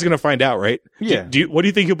Right. dad's going to find out, right? Yeah. What do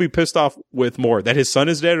you think he'll be pissed off with more? That his son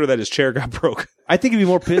is dead or that his chair got broke? I think he'd be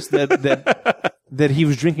more pissed that he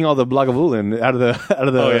was drinking all the Lagavulin out of the.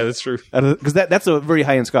 Oh, yeah, that's true. Because that's a very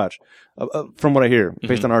high end Scotch, from what I hear,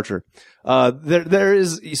 based on Archer. There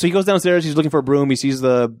is so he goes downstairs. He's looking for a broom. He sees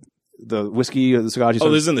the whiskey or the Scotch. Oh,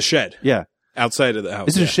 this is in the shed. Yeah. Outside of the house.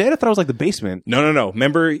 Is it a shed? I thought it was like the basement. No.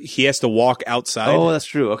 Remember, he has to walk outside Oh, that's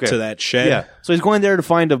true. Okay. to that shed Yeah. So he's going there to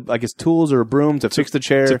find I guess tools or a broom to fix the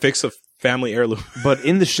chair. to fix a family heirloom. But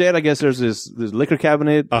in the shed, I guess there's this liquor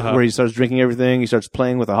cabinet where he starts drinking everything. He starts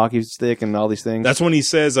playing with a hockey stick and all these things. That's when he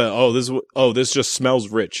says, this just smells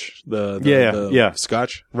rich. The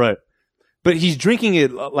scotch. Right. But he's drinking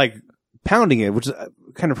it like pounding it, which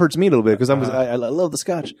kind of hurts me a little bit because I love the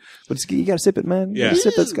scotch. But you got to sip it, man. You Yeah. gotta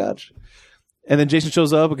sip that scotch. And then Jason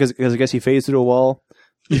shows up because I guess he fades through a wall.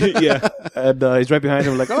 Yeah. And he's right behind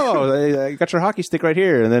him like, oh, I got your hockey stick right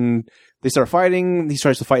here. And then they start fighting. He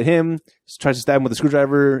tries to fight him. He tries to stab him with a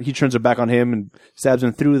screwdriver. He turns it back on him and stabs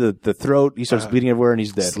him through the throat. He starts bleeding everywhere and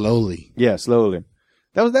he's dead. Slowly. Yeah, slowly.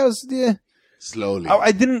 That was yeah. Slowly. I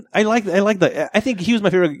like that. I think he was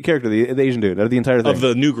my favorite character, the Asian dude, out of the entire thing. Of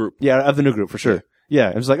the new group. Yeah, of the new group, for sure.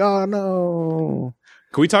 Yeah, it was like, oh, no.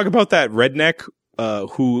 Can we talk about that redneck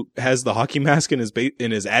who has the hockey mask in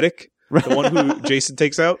his attic? The one who Jason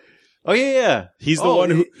takes out? Oh, yeah. He's the one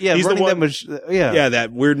who... Yeah, he's the running one, that yeah. yeah,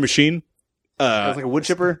 that weird machine. It's like a wood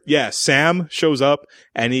chipper. Yeah, Sam shows up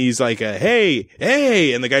and he's like,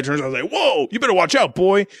 hey, and the guy turns around and like, whoa, you better watch out,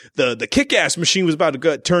 boy. The kick-ass machine was about to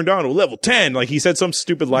get turned on to level 10. Like he said some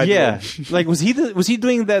stupid line. Yeah. Like, was he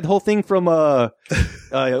doing that whole thing from, you want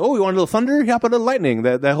a little thunder? How about a little lightning?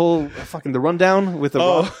 That whole fucking the rundown with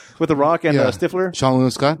the rock and Stifler? Sean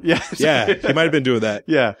William Scott? Yeah. Yeah, he might have been doing that.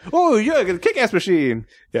 Yeah. Oh, yeah, the kick-ass machine.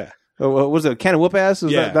 Yeah. What was it? Can of whoop ass?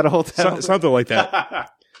 Was Yeah. that a whole thing? Something like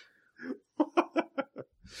that.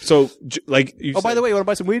 So, like, By the way, you want to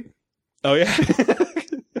buy some weed? oh yeah,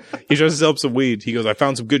 he tries to sell up some weed. He goes, "I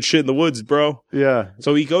found some good shit in the woods, bro." Yeah.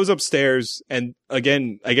 So he goes upstairs, and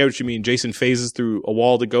again, I get what you mean. Jason phases through a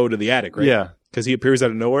wall to go to the attic, right? Yeah. Because he appears out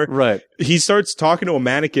of nowhere. Right. He starts talking to a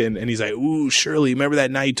mannequin, and he's like, "Ooh, Shirley, remember that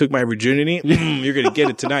night you took my virginity? You're gonna get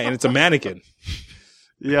it tonight." And it's a mannequin.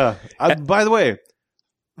 Yeah. By the way,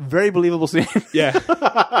 very believable scene. Yeah.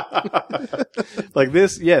 Like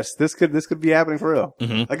this, yes, this could be happening for real.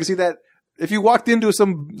 Mm-hmm. I can see that if you walked into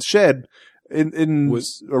some shed in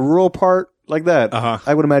a rural part like that,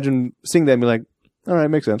 I would imagine seeing that and be like, all right,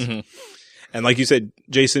 makes sense. And like you said,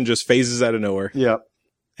 Jason just phases out of nowhere. Yeah.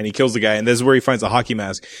 And he kills the guy, and this is where he finds the hockey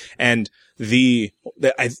mask. And I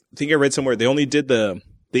think I read somewhere they only did the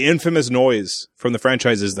infamous noise from the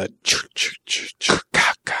franchise is that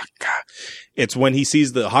it's when he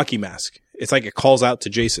sees the hockey mask. It's like it calls out to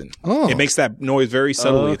Jason. Oh. It makes that noise very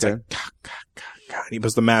subtly. Oh, It's okay. like God, he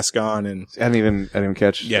puts the mask on and I didn't even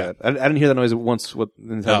catch. Yeah. that. I didn't hear that noise once. What in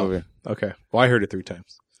the entire movie? okay. Well, I heard it 3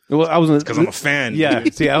 times Well, I wasn't because I'm a fan. Yeah,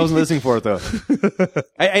 dude. see, I wasn't listening for it though.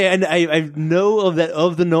 I know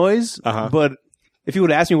of the noise, Uh-huh. but if you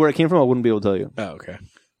would ask me where it came from, I wouldn't be able to tell you. Oh, okay.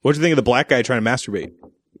 What'd you think of the black guy trying to masturbate?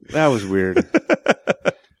 That was weird.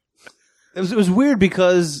 It was weird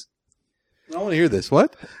because I want to hear this.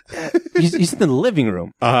 What? he's in the living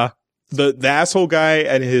room. The asshole guy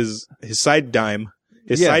and his side dime,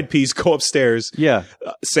 his Yeah. side piece go upstairs. Yeah,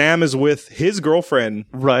 Sam is with his girlfriend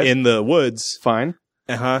right. in the woods. Fine,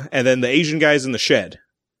 And then the Asian guy's in the shed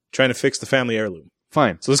trying to fix the family heirloom.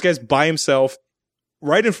 fine. So this guy's by himself.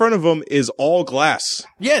 Right in front of him is all glass.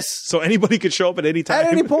 Yes, So anybody could show up at any time.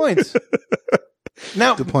 at any point.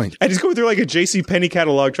 Now, Good point. And he's going through like a J.C. Penney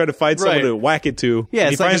catalog trying to find someone Right. to whack it to. Yeah, And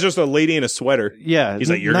he it's like finds just a lady in a sweater. yeah, He's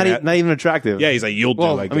like, you're not, gonna not even attractive. Yeah, he's like, you'll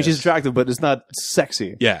well, do, I I guess. mean, she's attractive, but it's not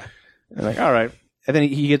sexy. Yeah. And like, all right. And then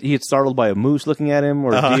he gets startled by a moose looking at him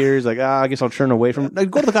or Uh-huh. a deer. He's like, I guess I'll turn away from. Like,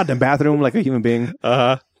 go to the goddamn bathroom like a human being,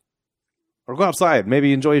 Uh-huh. or go outside.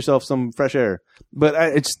 Maybe enjoy yourself some fresh air. But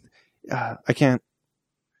I can't.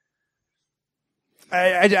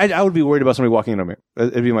 I would be worried about somebody walking into me.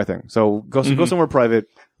 It'd be my thing. So go somewhere private.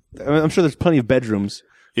 I mean, I'm sure there's plenty of bedrooms.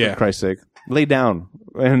 Yeah. For Christ's sake, lay down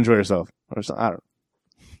and enjoy yourself. Or something. I don't.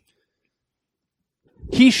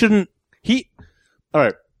 He shouldn't. All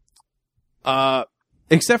right.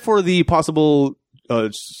 Except for the possible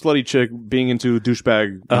slutty chick being into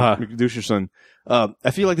douchebag doucherson.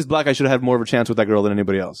 I feel like this black guy should have had more of a chance with that girl than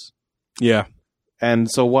anybody else. Yeah. And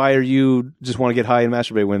so why are you just want to get high and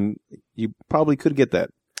masturbate when you probably could get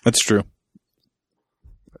that? That's true.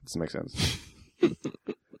 That doesn't make sense.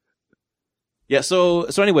 Yeah. So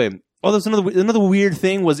anyway, there's another weird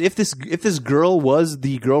thing was if this girl was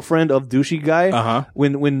the girlfriend of douchey guy, Uh-huh.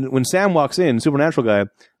 when Sam walks in, supernatural guy,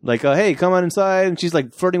 like, hey, come on inside, and she's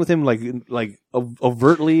like flirting with him like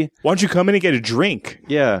overtly. Why don't you come in and get a drink?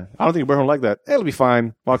 Yeah, I don't think Abraham would like that. It'll be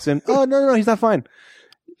fine. Walks in. Oh no, he's not fine.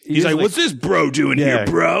 He's like, what's this bro doing Yeah. here,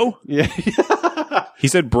 bro? Yeah. He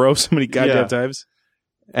said bro so many goddamn Yeah. times.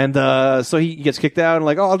 And so he gets kicked out and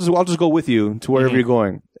like, oh, I'll just go with you to wherever you're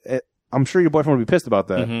going. I'm sure your boyfriend would be pissed about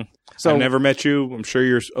that. Mm-hmm. So I've never met you. I'm sure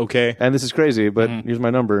you're okay. and this is crazy, but here's my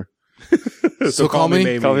number. So call me.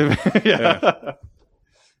 maybe. Call me- yeah.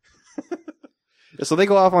 So they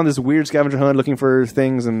go off on this weird scavenger hunt looking for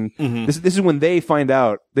things, and this is when they find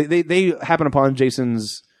out they happen upon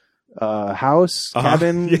Jason's house,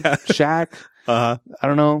 cabin, Yeah. shack. I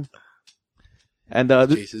don't know. And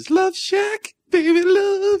Jesus, love shack, baby,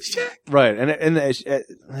 love shack. right, and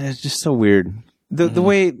it's just so weird. The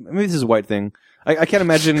way maybe this is a white thing. I can't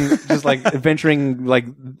imagine just like adventuring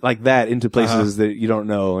like that into places that you don't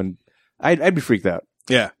know, and I'd be freaked out.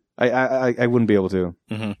 Yeah. I wouldn't be able to.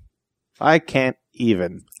 Mhm. I can't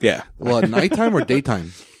even. Yeah. Well, at nighttime or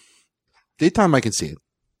daytime? Daytime, I can see it.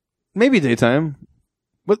 Maybe daytime.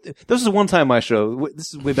 But this is one time my show.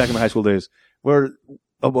 This is way back in my high school days, where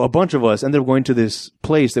a bunch of us ended up going to this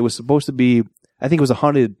place that was supposed to be, I think it was a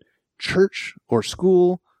haunted church or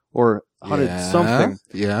school or haunted something.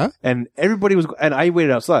 Yeah. And everybody was, and I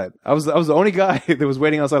waited outside. I was the only guy that was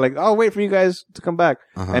waiting outside, like, I'll wait for you guys to come back.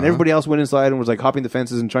 Uh-huh. And everybody else went inside and was like hopping the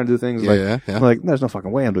fences and trying to do things. Yeah, yeah. I'm like, there's no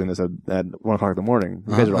fucking way I'm doing this at 1 o'clock in the morning.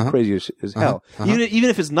 You guys are all crazy as hell. Even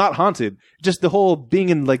if it's not haunted, just the whole being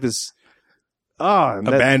in like this,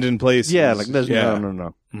 Abandoned place. yeah, like there's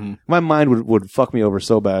no. My mind would fuck me over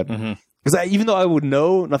so bad. Because even though I would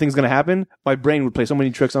know nothing's going to happen, my brain would play so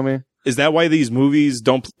many tricks on me. Is that why these movies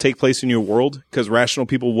don't take place in your world? Because rational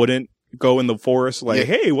people wouldn't go in the forest like,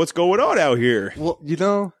 hey, what's going on out here? Well, you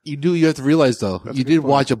have to realize though, you did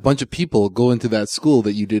watch a bunch of people go into that school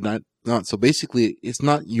that you did not. So basically, it's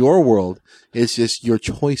not your world. It's just your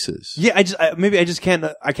choices. Yeah, I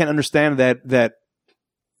can't understand that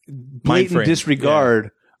blatant frame. disregard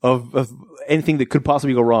of anything that could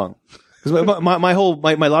possibly go wrong. Because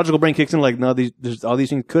my logical brain kicks in like, no, all these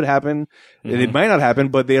things could happen, and it might not happen,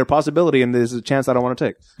 but they are a possibility, and there's a chance I don't want to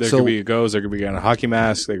take. There could be a ghost. There could be a hockey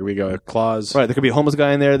mask. There could be claws. Right, there could be a homeless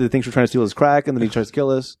guy in there that thinks we're trying to steal his crack, and then he tries to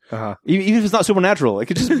kill us. Even if it's not supernatural, it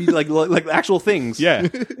could just be like actual things. Yeah.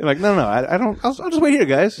 You're like, no, I don't. I'll just wait here,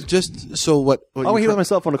 guys. Just so what I'll wait here with my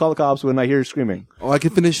cell phone to call the cops when I hear screaming. Oh, I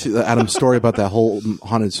can finish Adam's story about that whole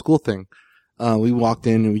haunted school thing. We walked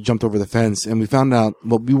in and we jumped over the fence and we found out,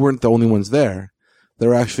 well, we weren't the only ones there. There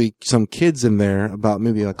were actually some kids in there about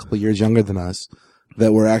maybe a couple of years younger than us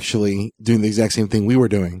that were actually doing the exact same thing we were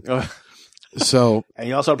doing. So, And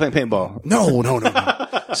you all started playing paintball. no.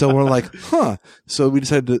 So we're like, So we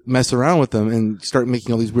decided to mess around with them and start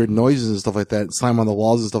making all these weird noises and stuff like that, slam on the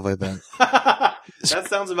walls and stuff like that. That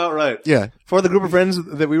sounds about right. Yeah. For the group of friends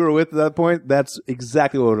that we were with at that point, that's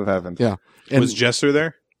exactly what would have happened. Yeah. And Was Jester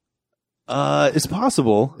there? It's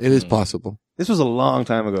possible. it is possible. This was a long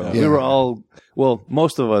time ago. Yeah. We were all, well,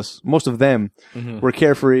 most of them were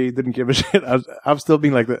carefree, didn't give a shit. I'm still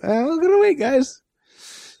being like, we're gonna wait, guys.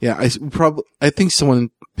 Yeah. I think someone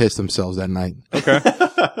pissed themselves that night. Okay.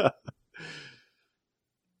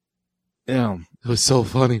 Yeah, It was so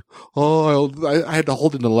funny. Oh, I had to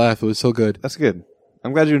hold in the laugh. It was so good. that's good.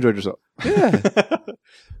 I'm glad you enjoyed yourself. Yeah.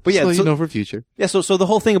 But yeah, So, so, you know, for future. yeah. So the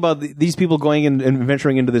whole thing about these people going in and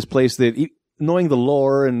venturing into this place, that knowing the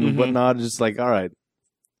lore and whatnot, is just like, all right.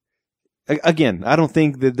 Again, I don't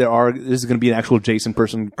think that this is going to be an actual Jason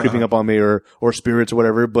person creeping up on me or spirits or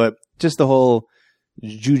whatever, but just the whole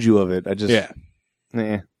juju of it. I just,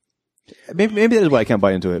 nah. Maybe that is why I can't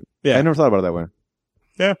buy into it. Yeah. I never thought about it that way.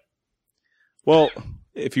 Yeah. Well,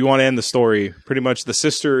 if you want to end the story, pretty much the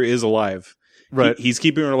sister is alive. Right. He's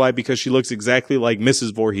keeping her alive because she looks exactly like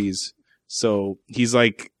Mrs. Voorhees. So he's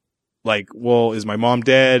like, well, is my mom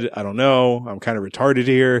dead? I don't know. I'm kind of retarded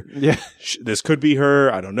here. Yeah. This could be her.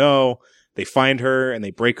 I don't know. They find her and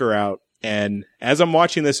they break her out. And as I'm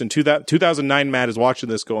watching this in 2009, Matt is watching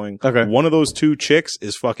this going, Okay. one of those two chicks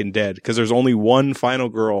is fucking dead because there's only one final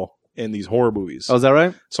girl in these horror movies. Oh, is that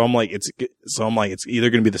right? So I'm like, it's either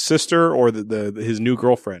going to be the sister or his new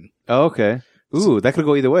girlfriend. Oh, okay. Ooh, that could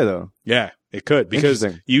go either way, though. Yeah, it could because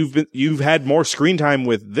Interesting. you've had more screen time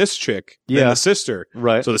with this chick than Yeah. the sister.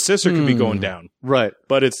 Right. So the sister could be going down, Right.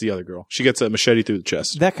 but it's the other girl. She gets a machete through the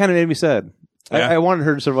chest. That kind of made me sad. Yeah. I wanted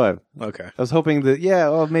her to survive. Okay. I was hoping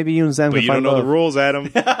that, maybe you and Sam But can you don't find know love. the rules, Adam.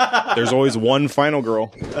 There's always one final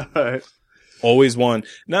girl. All right. Always one.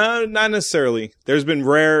 No, not necessarily. There's been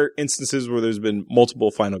rare instances where there's been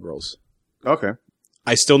multiple final girls. Okay.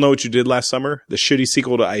 I Still Know What You Did Last Summer, the shitty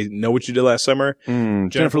sequel to I Know What You Did Last Summer,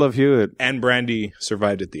 Jennifer Love Hewitt. and Brandy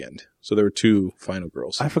survived at the end. So there were two final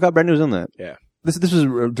girls. I forgot Brandy was in that. Yeah. This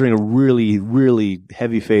was during a really, really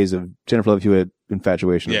heavy phase of Jennifer Love Hewitt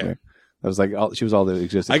infatuation with Yeah. me. I was like, she was all that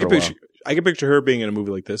existed I for can a picture. I can picture her being in a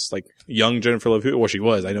movie like this, like young Jennifer Love Hewitt. Well, she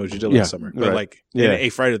was. I Know What You Did Yeah, Last Summer, but right. like Yeah. in a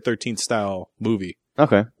Friday the 13th style movie, while.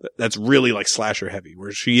 Okay. that's really like slasher heavy,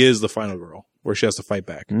 where she is the final girl, where she has to fight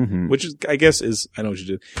back, Mm-hmm. which is, I guess, is I Know What You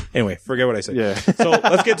Did. Anyway, forget what I said. Yeah. So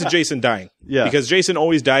let's get to Jason dying. Yeah. Because Jason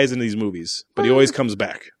always dies in these movies, but he always comes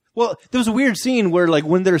back. Well, there was a weird scene where, like,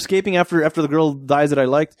 when they're escaping after the girl dies that I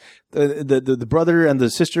liked, the brother and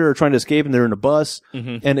the sister are trying to escape, and they're in a bus,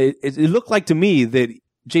 and it looked like to me that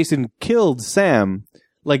Jason killed Sam,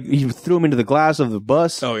 like he threw him into the glass of the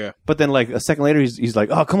bus. Oh yeah. But then, like a second later, he's like,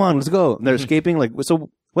 "Oh, come on, let's go!" And they're escaping. Like,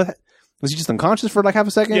 so what? Was he just unconscious for like half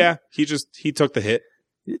a second? Yeah. He took the hit.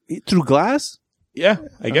 Through glass. Yeah,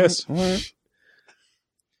 I guess. All right.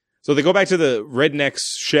 So they go back to the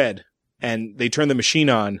redneck's shed and they turn the machine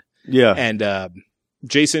on. Yeah. And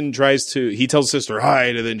Jason he tells his sister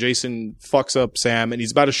hide, and then Jason fucks up Sam, and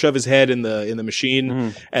he's about to shove his head in the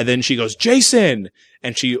machine, and then she goes, "Jason!"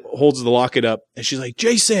 and she holds the locket up, and she's like,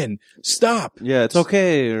 "Jason, stop!" Yeah, it's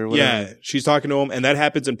okay or whatever. Yeah, she's talking to him, and that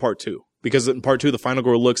happens in part 2 because in part 2 the final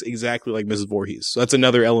girl looks exactly like Mrs. Voorhees. So that's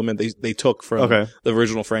another element they took from the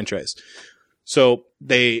original franchise. So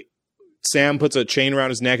Sam puts a chain around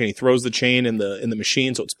his neck, and he throws the chain in the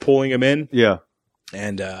machine, so it's pulling him in. Yeah.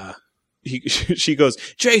 And she goes,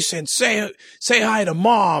 "Jason, say hi to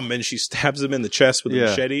Mom," and she stabs him in the chest with a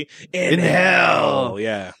machete. In hell,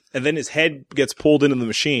 yeah. And then his head gets pulled into the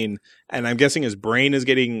machine, and I'm guessing his brain is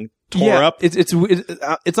getting tore up.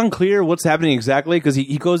 It's unclear what's happening exactly because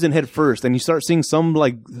he goes in head first, and you start seeing some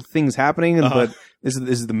like things happening. But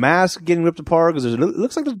is the mask getting ripped apart? Because it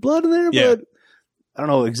looks like there's blood in there, but I don't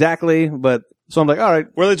know exactly. But so I'm like, all right,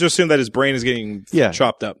 Well, let's just assume that his brain is getting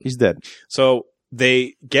chopped up. he's dead. So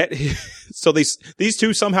they get these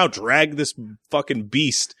two somehow drag this fucking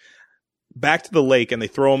beast back to the lake, and they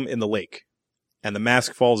throw him in the lake, and the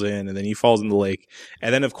mask falls in, and then he falls in the lake,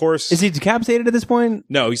 and then of course Is he decapitated at this point?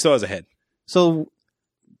 no, he still has a head. So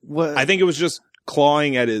what? I think it was just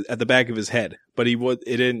clawing at the back of his head, but it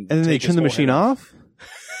didn't. and then they take his turn the whole machine head off.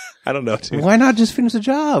 I don't know, dude. Why not just finish the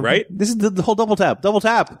job? Right? This is the whole double tap, Double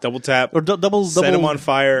tap, or double. set him on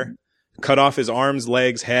fire, cut off his arms,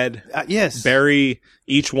 legs, head, Yes. bury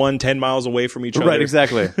each one 10 miles away from each other. Right.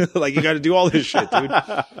 Exactly. Like you got to do all this shit, dude.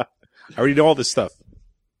 I already know all this stuff.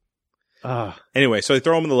 Anyway, so they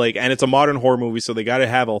throw him in the lake, and it's a modern horror movie, so they got to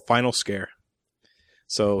have a final scare.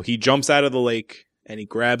 So he jumps out of the lake, and he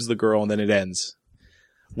grabs the girl, and then it ends.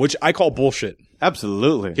 Which I call bullshit.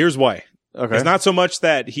 Absolutely. Here's why. Okay. It's not so much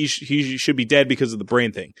that he should be dead because of the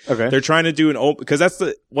brain thing. Okay. They're trying to do because that's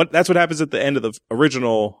what happens at the end of the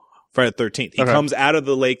original Friday the 13th. He Okay. comes out of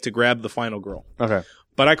the lake to grab the final girl. Okay.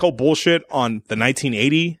 But I call bullshit on the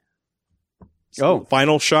 1980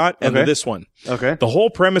 final shot and Okay. this one. Okay. The whole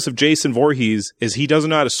premise of Jason Voorhees is he doesn't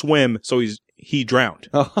know how to swim, so he drowned.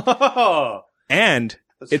 Oh. And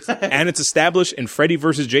it's established in Freddy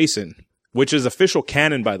versus Jason, which is official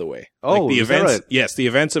canon, by the way. Oh, the is that events, right? yes, the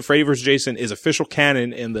events of Freddy versus Jason is official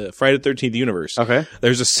canon in the Friday the 13th universe. Okay.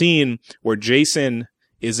 There's a scene where Jason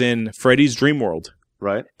is in Freddy's dream world,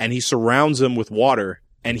 Right. and he surrounds him with water,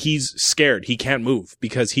 and he's scared. He can't move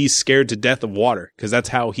because he's scared to death of water, because that's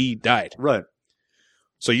how he died. Right.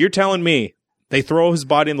 So you're telling me they throw his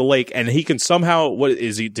body in the lake, and he can somehow, what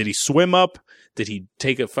is he, did he swim up? Did he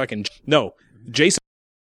take a fucking, no, Jason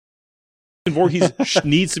Voorhees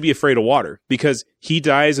needs to be afraid of water because he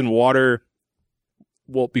dies in water.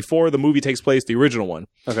 Well, before the movie takes place, the original one,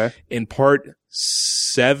 Okay. in part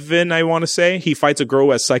 7, I want to say, he fights a girl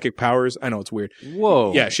who has psychic powers. I know it's weird.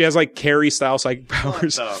 Whoa. Yeah, she has like Carrie style psychic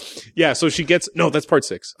powers. Yeah, so she gets, no, that's part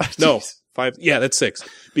 6. No, 5. Yeah, that's 6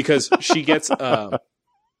 because she gets, the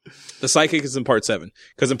psychic is in part 7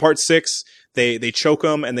 because in part 6, they choke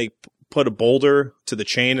him and they put a boulder to the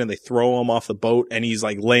chain and they throw him off the boat and he's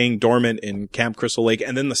like laying dormant in Camp Crystal Lake.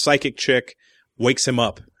 And then the psychic chick wakes him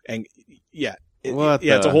up and yeah. What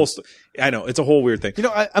It's the- a whole, I know, it's a whole weird thing. You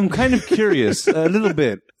know, I'm kind of curious a little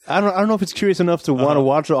bit. I don't know if it's curious enough to want to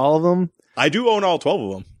watch all of them. I do own all 12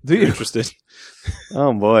 of them. Do you? If you're interested?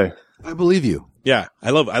 Oh boy. I believe you. Yeah, I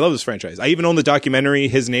love this franchise. I even own the documentary.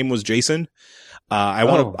 His name was Jason. I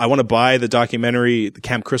want to buy the documentary, the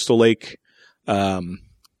Camp Crystal Lake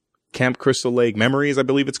Memories, I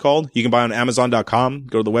believe it's called. You can buy it on Amazon.com.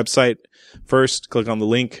 Go to the website first, click on the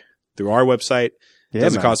link through our website. It Yeah,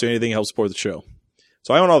 doesn't man. cost you anything. It helps support the show.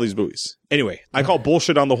 So I own all these movies. Anyway, I call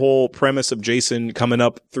bullshit on the whole premise of Jason coming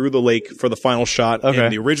up through the lake for the final shot Okay. in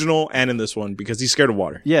the original and in this one because he's scared of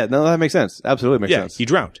water. Yeah, no, that makes sense. Absolutely makes Yeah, sense. he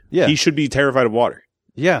drowned. Yeah. He should be terrified of water.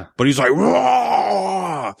 Yeah. But he's like,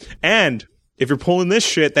 "Rah!" And if you're pulling this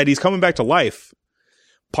shit that he's coming back to life,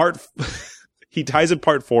 he dies in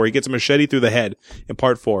part 4. He gets a machete through the head in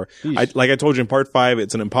part 4. Like I told you in part 5,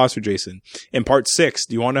 it's an imposter Jason. In part 6,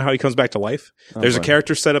 do you want to know how he comes back to life? There's a boy.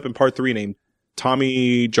 character set up in part 3 named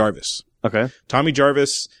Tommy Jarvis. Okay. Tommy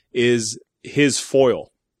Jarvis is his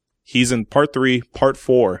foil. He's in part 3, part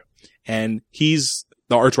 4, and he's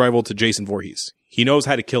the arch rival to Jason Voorhees. He knows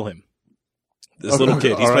how to kill him. This little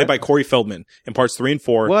kid. He's All played right. by Corey Feldman in parts 3 and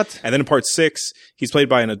 4. What? And then in part 6, he's played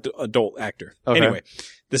by an adult actor. Okay. Anyway,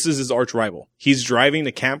 this is his arch rival. He's driving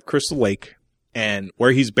to Camp Crystal Lake and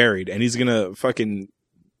where he's buried, and he's gonna fucking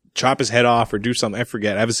chop his head off or do something. I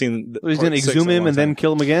forget. I haven't seen. He's part going to 6 exhume in a him long and then time.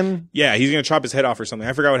 kill him again? Yeah, he's gonna chop his head off or something.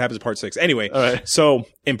 I forgot what happens in part 6. Anyway, All right. so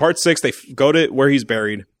in part 6, they go to where he's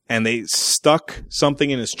buried and they stuck something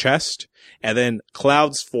in his chest, and then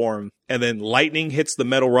clouds form, and then lightning hits the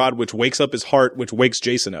metal rod, which wakes up his heart, which wakes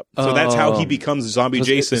Jason up. So that's how he Oh. becomes zombie So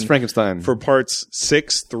it's Jason Frankenstein. for parts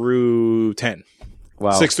 6 through 10.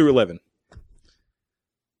 wow. 6 through 11.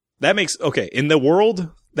 That makes, okay, in the world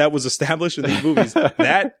that was established in these movies,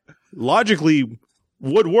 that logically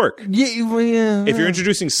would work. Yeah. If you're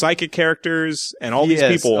introducing psychic characters and all these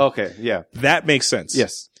Yes. people, Okay. Yeah. that makes sense.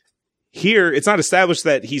 Yes. Here, it's not established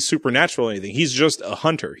that he's supernatural or anything. He's just a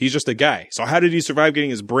hunter. He's just a guy. So how did he survive getting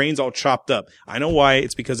his brains all chopped up? I know why.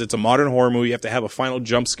 It's because it's a modern horror movie. You have to have a final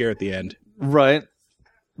jump scare at the end. Right.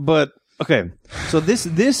 But okay. So this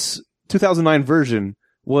 2009 version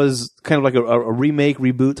was kind of like a remake,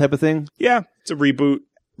 reboot type of thing. Yeah, it's a reboot.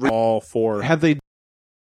 All for Have they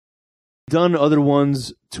done other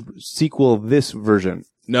ones to sequel this version?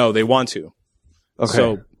 no, they want to. Okay.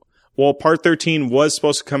 So, well, part 13 was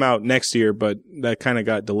supposed to come out next year, but that kind of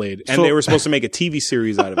got delayed. And So- they were supposed to make a TV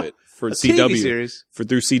series out of it for CW. series.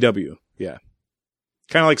 Through CW. Yeah.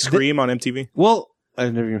 Kind of like Scream on MTV. Well,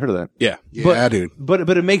 I've never even heard of that. Yeah. Yeah, dude. But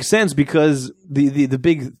it makes sense because the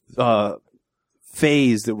big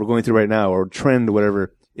phase that we're going through right now, or trend, or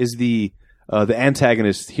whatever, is the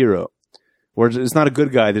antagonist hero, where it's not a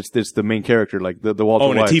good guy. That's the main character, like the Walter.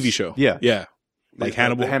 Oh, in a Whites. TV show. Yeah, Yeah. Like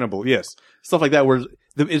Hannibal. Hannibal, yes, stuff like that. Where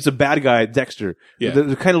it's a bad guy, Dexter. Yeah.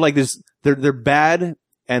 They're kind of like this. They're bad,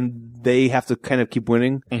 and they have to kind of keep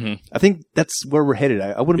winning. Mhm. I think that's where we're headed.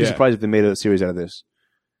 I wouldn't be Yeah. surprised if they made a series out of this.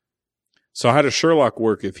 So how does Sherlock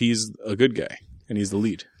work if he's a good guy and he's the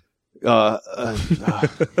lead? Well,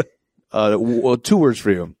 2 words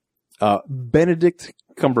for you. Benedict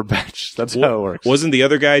Cumberbatch. That's how it works. Wasn't the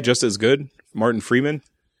other guy just as good? Martin Freeman?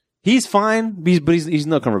 He's fine, but he's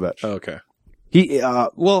no Cumberbatch. Oh, okay. He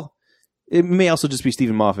well, It may also just be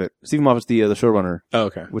Stephen Moffat. Stephen Moffat's the showrunner, Oh,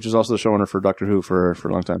 okay. which is also the showrunner for Doctor Who for a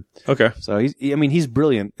long time. Okay. So he's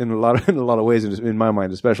brilliant in a lot of ways, in my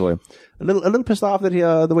mind, especially. A little pissed off that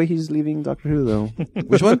the way he's leaving Doctor Who though.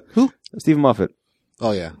 Which one? Who? Stephen Moffat.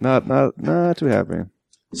 Oh yeah. Not too happy.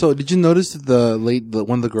 So did you notice that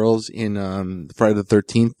one of the girls in Friday the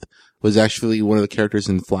 13th was actually one of the characters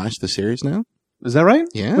in Flash, the series now? Is that right?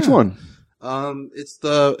 Yeah. Which one?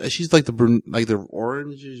 She's like the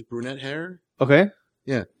orange brunette hair. Okay.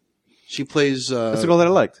 Yeah. She plays, That's the girl that I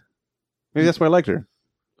liked. Maybe that's why I liked her.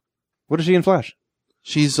 What is she in Flash?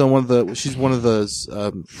 she's one of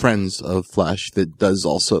the friends of Flash that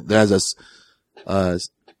has this,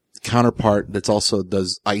 counterpart that's also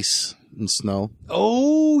does ice and snow.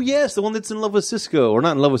 Oh, yes. The one that's in love with Cisco. Or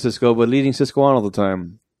not in love with Cisco, but leading Cisco on all the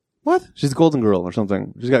time. What? She's the Golden Girl or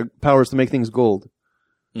something. She's got powers to make things gold.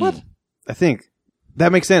 What? I think.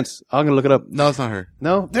 That makes sense. I'm going to look it up. No, it's not her.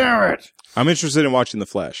 No? Damn it. I'm interested in watching The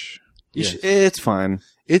Flash. Yes. It's fine.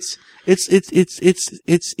 It's It's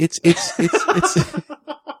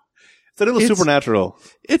a little supernatural.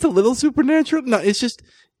 it's a little supernatural. No, it's just,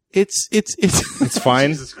 it's It's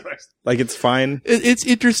fine. Like, it's fine. it's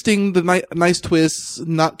interesting. The nice twists,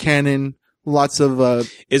 not canon. Lots of,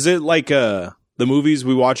 Is it like the movies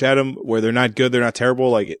we watch, Adam, where they're not good, they're not terrible?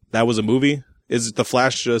 Like, that was a movie? Is The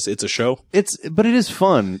Flash just, it's a show? But it is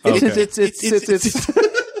fun. Okay. It's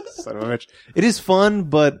son of a bitch. It is fun,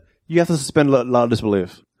 but you have to suspend a lot of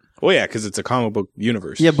disbelief. Well, yeah, because it's a comic book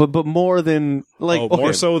universe. Yeah, but more than like more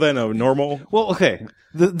okay. so than a normal. Well, okay,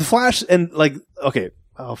 the Flash and like okay,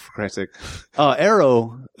 oh for Christ's sake,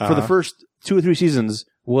 Arrow for the first 2 or 3 seasons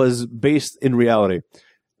was based in reality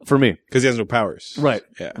for me. Because he has no powers. Right.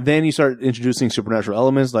 Yeah. Then you start introducing supernatural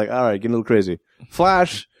elements, like all right, getting a little crazy.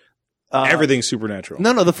 Flash. Everything's supernatural.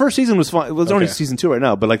 No, the first season was fine. It was only Okay. season 2 right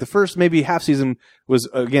now, but like the first maybe half season was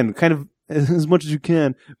again kind of as much as you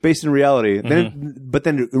can based in reality. But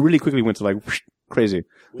then it really quickly went to like crazy.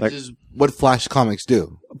 which is what Flash comics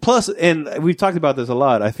do. Plus, and we've talked about this a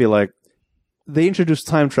lot. I feel like they introduced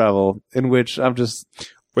time travel, in which I'm just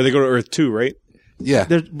Where they go to Earth 2, right? Yeah.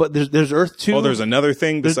 there's Earth 2. Oh, there's another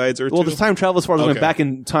thing besides Earth 2? Well, there's time travel as far as going Okay. back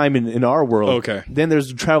in time in our world. Okay. Then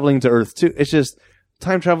there's traveling to Earth 2. It's just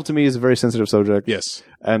time travel to me is a very sensitive subject. Yes.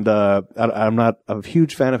 And I'm not a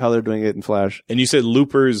huge fan of how they're doing it in Flash. And you said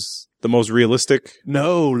Looper's the most realistic?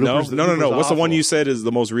 No. No? Looper's No. What's the one awful. you said is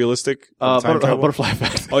the most realistic? of time travel? Butterfly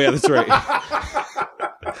Effect. Oh, yeah, that's right.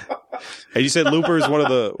 And you said Looper is one of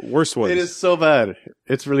the worst ones. It is so bad.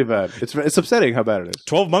 It's really bad. It's upsetting how bad it is.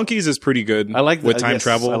 12 Monkeys is pretty good. I like with that. time Yes,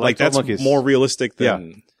 travel. I like Like 12 that's Monkeys. more realistic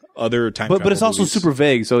than other time travel. But it's also movies. super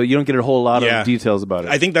vague, so you don't get a whole lot Yeah. of details about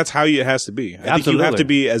it. I think that's how it has to be. I think you Absolutely. have to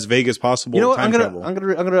be as vague as possible. You know with what? time I'm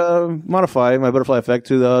travel. gonna modify my Butterfly Effect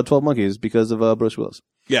to the 12 Monkeys because of Bruce Willis.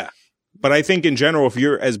 Yeah. But I think in general, if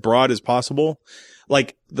you're as broad as possible,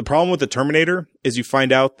 like the problem with the Terminator is you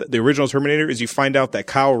find out that the original Terminator is you find out that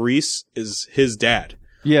Kyle Reese is his dad.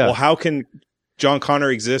 Yeah. Well, how can John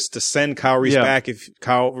Connor exist to send Kyle Reese Yeah. back if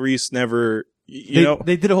Kyle Reese never, you know?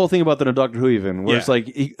 They did a whole thing about that in Doctor Who even, where Yeah. it's like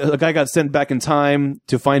a guy got sent back in time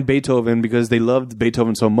to find Beethoven because they loved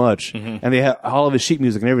Beethoven so much, Mm-hmm. and they had all of his sheet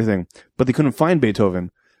music and everything, but they couldn't find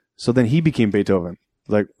Beethoven, so then he became Beethoven.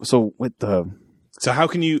 Like, so what the? So how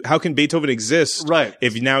can Beethoven exist? Right.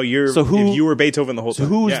 If now you're, So who- if you were Beethoven the whole So time?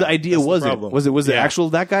 whose Yeah, the idea that's the was it? problem. Was it Yeah. actual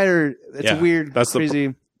that guy, or it's Yeah. a weird, That's the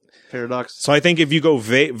crazy paradox? So I think if you go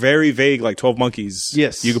very vague, like 12 Monkeys,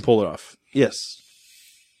 Yes. you could pull it off. Yes.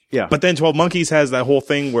 Yeah. But then 12 Monkeys has that whole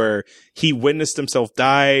thing where he witnessed himself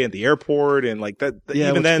die at the airport and like that. Yeah,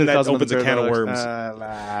 even which then could that cause opens a another can of paradox.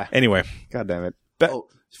 worms. Anyway, God damn it.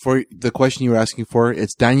 For the question you were asking for,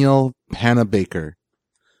 it's Danielle Hannah Baker.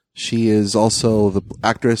 She is also the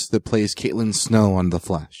actress that plays Caitlin Snow on The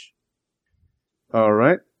Flash. All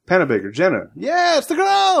right. Panabaker, Jenna. Yeah, it's the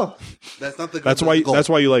girl. That's not the. that's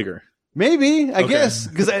why you like her. Maybe, I Okay. guess,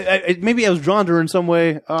 because maybe I was drawn to her in some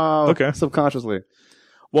way. Okay. Subconsciously.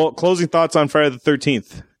 Well, closing thoughts on Friday the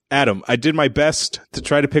 13th. Adam, I did my best to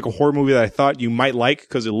try to pick a horror movie that I thought you might like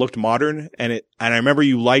because it looked modern and I remember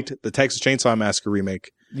you liked the Texas Chainsaw Massacre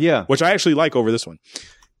remake, Yeah. which I actually like over this one.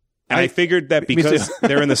 And I figured that Me because too.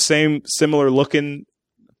 they're in the same similar looking,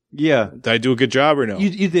 Yeah. did I do a good job or no?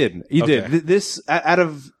 You did. You Okay. did. This, out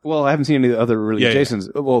of, well, I haven't seen any other really Yeah, Jasons.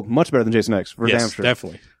 Well, much better than Jason X, for damn yes, sure.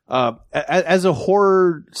 definitely. As a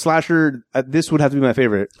horror slasher, this would have to be my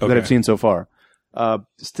favorite that Okay. I've seen so far. I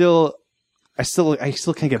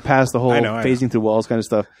still can't get past the whole I know. phasing through walls kind of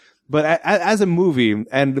stuff. But as a movie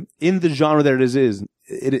and in the genre that it is,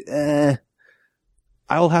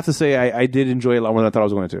 I will have to say I did enjoy it a lot more than I thought I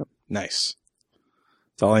was going to. Nice.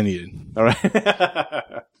 That's all I needed. All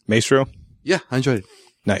right. Maestro? Yeah, I enjoyed it.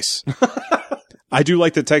 Nice. I do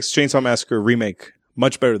like the Texas Chainsaw Massacre remake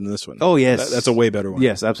much better than this one. Oh, yes. That's a way better one.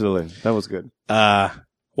 Yes, absolutely. That was good.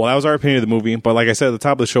 Well, that was our opinion of the movie. But like I said at the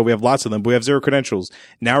top of the show, we have lots of them, but we have 0 credentials.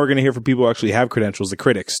 Now we're going to hear from people who actually have credentials, the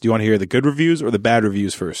critics. Do you want to hear the good reviews or the bad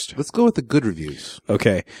reviews first? Let's go with the good reviews.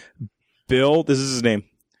 Okay. Bill, this is his name.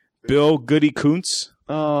 Bill Goody Kuntz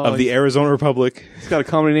of the Arizona Republic He's got a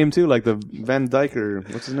comedy name, too, like the Van Dyke or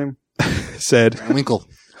what's his name? said, Winkle.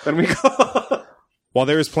 Van Winkle. while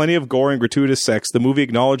there is plenty of gore and gratuitous sex, the movie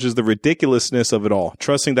acknowledges the ridiculousness of it all,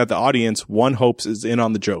 trusting that the audience, one hopes, is in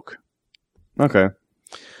on the joke. Okay.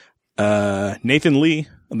 Nathan Lee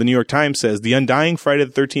of the New York Times says, the Undying Friday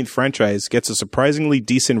the 13th franchise gets a surprisingly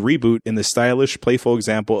decent reboot in the stylish, playful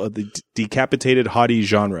example of the decapitated hottie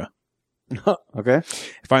genre. Okay.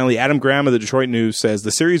 Finally, Adam Graham of the Detroit News says,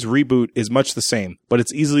 the series reboot is much the same, but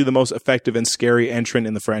it's easily the most effective and scary entrant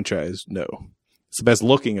in the franchise. No. It's the best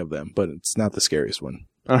looking of them, but it's not the scariest one.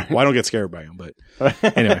 All right. Well, I don't get scared by him, but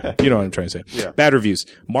anyway, you know what I'm trying to say. Yeah. Bad reviews.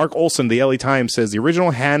 Mark Olson, the LA Times, says the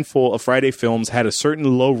original handful of Friday films had a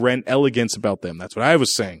certain low rent elegance about them. That's what I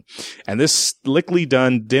was saying. And this slickly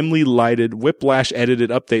done, dimly lighted, whiplash edited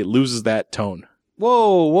update loses that tone.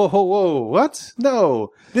 Whoa. What? No.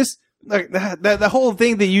 This, like, that whole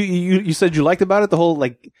thing that you said you liked about it, the whole,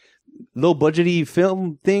 like, low budgety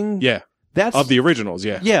film thing. Yeah. That's Of the originals,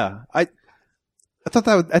 yeah. Yeah. I thought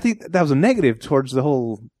I think that was a negative towards the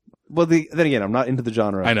whole. Well, then again, I'm not into the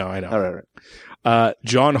genre. I know. All right.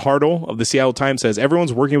 John Hartle of the Seattle Times says,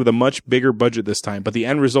 everyone's working with a much bigger budget this time, but the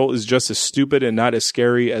end result is just as stupid and not as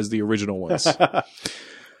scary as the original ones.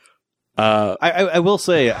 I will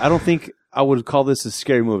say, I don't think I would call this a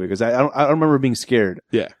scary movie because I don't remember being scared.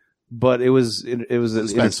 Yeah. But it was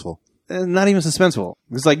Suspenseful. Not even suspenseful.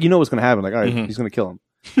 It's like, you know what's going to happen. Like, all right, he's going to kill him.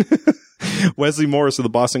 Wesley Morris of the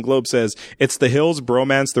Boston Globe says, it's The Hills,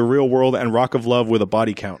 Bromance, The Real World, and Rock of Love with a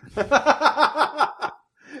body count. I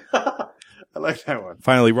like that one.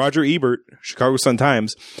 Finally, Roger Ebert, Chicago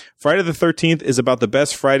Sun-Times, Friday the 13th is about the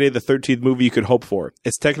best Friday the 13th movie you could hope for.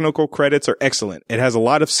 Its technical credits are excellent. It has a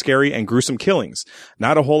lot of scary and gruesome killings.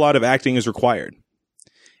 Not a whole lot of acting is required.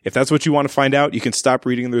 If that's what you want to find out, you can stop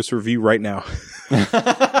reading this review right now.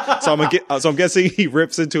 So I'm guessing he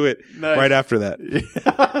rips into it right after that.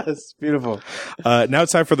 Yes, beautiful. Now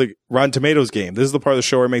it's time for the Rotten Tomatoes game. This is the part of the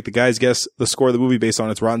show where I make the guys guess the score of the movie based on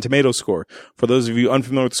its Rotten Tomatoes score. For those of you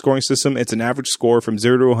unfamiliar with the scoring system, it's an average score from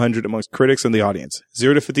 0 to 100 amongst critics and the audience.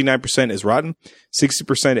 0 to 59% is rotten, 60%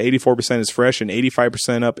 to 84% is fresh, and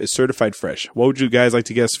 85% up is certified fresh. What would you guys like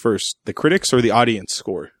to guess first, the critics or the audience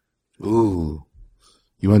score? Ooh.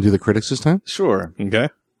 You want to do the critics this time? Sure. Okay.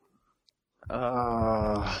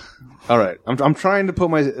 All right. I'm trying to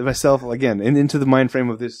put myself again into the mind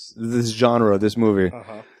frame of this genre, this movie.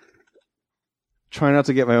 Trying not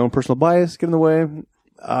to get my own personal bias get in the way.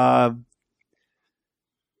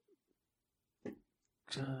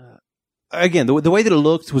 Again, the way that it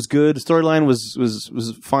looked was good. The storyline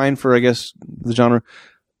was fine for, I guess, the genre.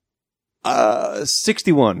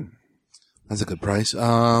 61. That's a good price.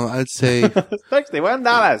 I'd say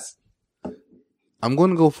 $61. I'm going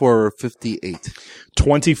to go for 58.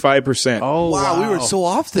 25%. Oh, Wow, we were so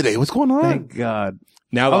off today. What's going on? Thank God.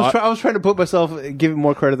 Now I was trying to put myself, give it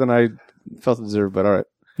more credit than I felt it deserved, but all right.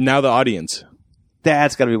 now the audience.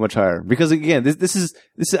 That's got to be much higher because again, this is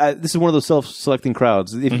one of those self-selecting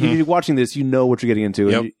crowds. If you're watching this, you know what you're getting into.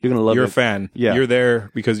 Yep. And you're gonna love You're it. a fan. Yeah. You're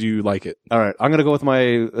there because you like it. All right, I'm gonna go with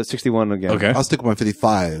my 61 again. Okay. I'll stick with my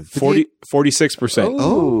 55. 46%.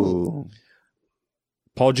 Oh.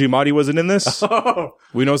 Paul Giamatti wasn't in this.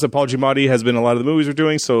 We noticed that Paul Giamatti has been in a lot of the movies we're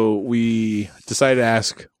doing, so we decided to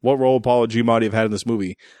ask what role Paul Giamatti have had in this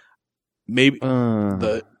movie. Maybe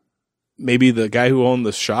the guy who owned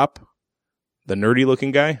the shop, the nerdy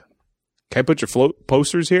looking guy. Can I put your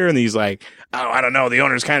posters here? And he's like, oh, I don't know. The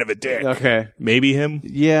owner's kind of a dick. Okay. Maybe him.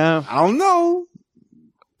 Yeah. I don't know.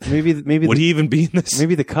 Maybe Would he even be in this?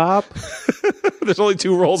 maybe the cop. There's only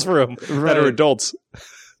 2 roles for him that Right. are adults.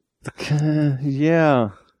 Yeah.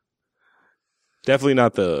 Definitely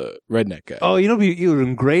not the redneck guy. Oh, you know, he would have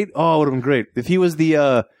been great. Oh, it would have been great if he was the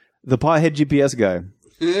pothead GPS guy.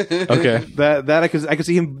 Okay. That I could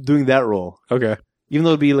see him doing that role. Okay. Even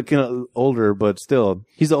though it'd be like, older, but still,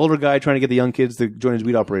 he's the older guy trying to get the young kids to join his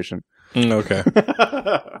weed operation. Okay.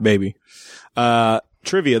 Maybe.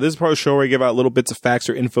 Trivia. This is part of the show where I give out little bits of facts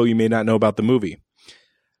or info you may not know about the movie.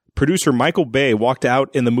 Producer Michael Bay walked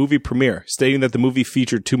out in the movie premiere, stating that the movie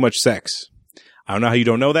featured too much sex. I don't know how you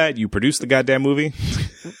don't know that. You produced the goddamn movie.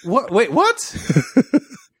 What? Wait, what?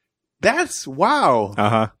 That's wow.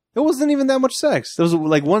 Uh-huh. It wasn't even that much sex. There was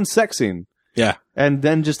like one sex scene, Yeah. and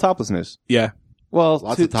then just toplessness. Yeah. Well,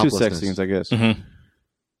 Lots two of toplessness. sex scenes, I guess. Mhm.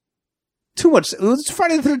 Too much. It's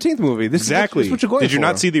Friday the 13th movie. This Exactly. is what you're going Did you for.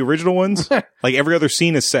 not see the original ones? Like every other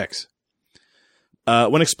scene is sex.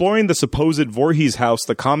 When exploring the supposed Voorhees house,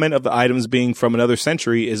 the comment of the items being from another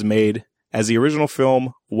century is made. As the original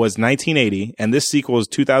film was 1980 and this sequel is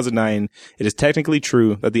 2009, it is technically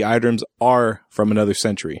true that the items are from another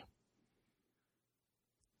century.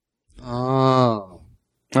 Oh.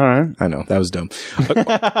 All right. I know, that was dumb.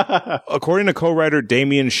 According to co-writer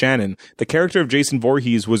Damian Shannon, the character of Jason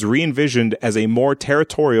Voorhees was re-envisioned as a more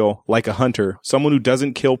territorial, like a hunter, someone who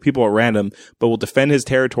doesn't kill people at random, but will defend his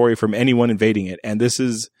territory from anyone invading it, and this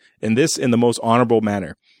in the most honorable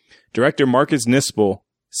manner. Director Marcus Nispel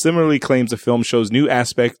similarly claims the film shows new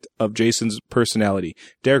aspect of Jason's personality.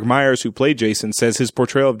 Derek Myers, who played Jason, says his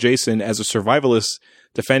portrayal of Jason as a survivalist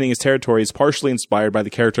defending his territory is partially inspired by the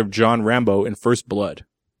character of John Rambo in First Blood.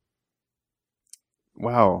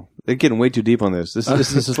 Wow. They're getting way too deep on this. This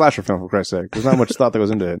is a slasher film, for Christ's sake. There's not much thought that goes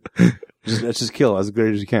into it. Let's just kill as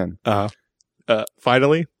great as you can.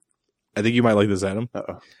 Finally, I think you might like this, Adam.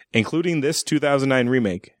 Uh-oh. Including this 2009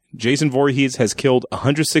 remake, Jason Voorhees has killed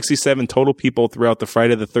 167 total people throughout the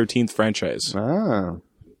Friday the 13th franchise. Ah.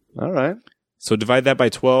 All right. So divide that by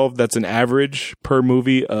 12. That's an average per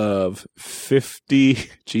movie of 50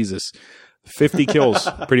 kills,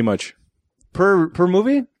 pretty much. Per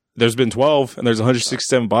movie? There's been 12 and there's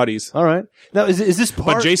 167 bodies. All right. Now, is this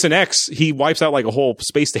part? But Jason X, he wipes out like a whole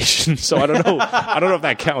space station. So I don't know. I don't know if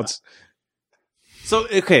that counts. So,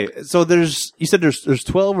 okay. So you said there's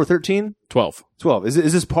 12 or 13? 12. 12.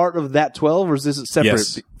 Is this part of that 12 or is this separate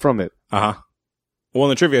Yes. from it? Uh-huh. Well, in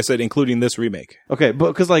the trivia, I said including this remake. Okay. But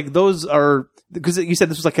because like those are, because you said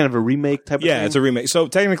this was like kind of a remake type of thing? Yeah, it's a remake. So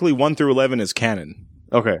technically 1 through 11 is canon.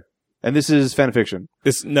 Okay. And this is fan fiction.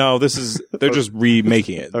 They're just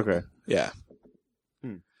remaking it. Okay. Yeah.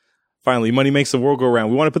 Finally, money makes the world go round.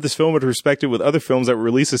 We want to put this film into perspective with other films that were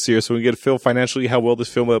released this year so we can get a feel financially how well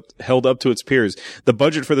this film held up to its peers. The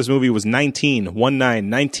budget for this movie was $19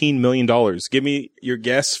 million. Give me your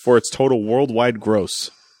guess for its total worldwide gross.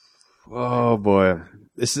 Oh boy.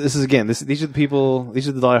 This is again, these are the people, these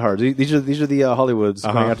are the diehards. These are the Hollywoods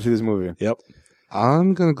going out to see this movie. Yep.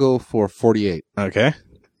 I'm going to go for 48. Okay.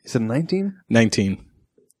 You said 19? 19.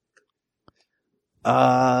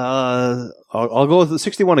 I'll go with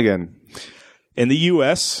 61 again. In the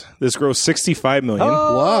U.S., this grossed $65 million.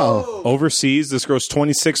 Wow. Overseas, this grossed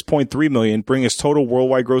 $26.3 million, bringing its total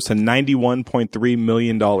worldwide gross to $91.3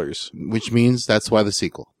 million. Which means that's why the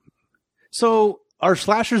sequel. So, are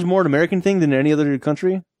slashers more an American thing than any other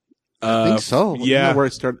country? I think so. Yeah. You know where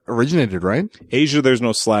it originated, right? Asia, there's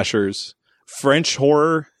no slashers. French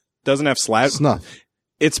horror doesn't have slash. Snuff.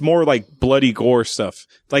 It's more like bloody gore stuff.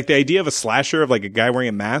 Like the idea of a slasher of like a guy wearing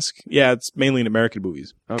a mask. Yeah, it's mainly in American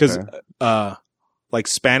movies because, like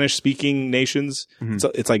Spanish speaking nations,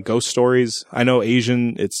 it's like ghost stories. I know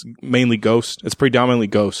Asian, it's mainly ghost. It's predominantly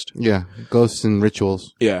ghost. Yeah. Ghosts and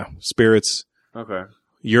rituals. Yeah, spirits. Okay.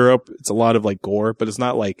 Europe, it's a lot of like gore, but it's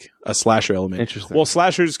not like a slasher element. Interesting. Well,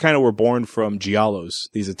 slashers kind of were born from giallos,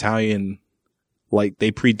 these Italian, like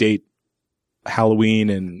they predate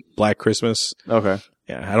Halloween and Black Christmas. Okay.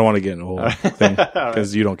 Yeah, I don't want to get in a whole thing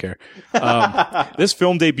because you don't care. This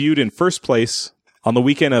film debuted in first place on the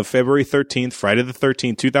weekend of February 13th, Friday the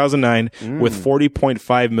 13th, 2009, with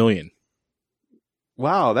 40.5 million.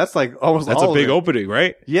 Wow, that's like almost That's all a big of it. opening,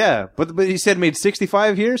 right? Yeah, but he said it made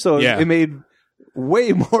 65 here, so Yeah. it made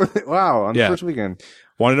way more than, wow, on the Yeah. first weekend.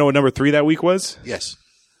 Want to know what number 3 that week was? Yes.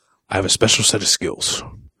 I have a special set of skills,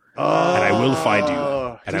 and I will find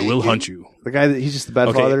you, and I will hunt you. The guy he's just the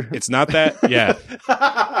bad father. It's not that. Yeah.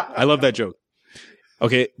 I love that joke.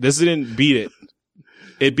 Okay, this didn't beat it.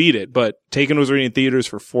 It beat it, but Taken was already in theaters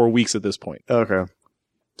for 4 weeks at this point. Okay.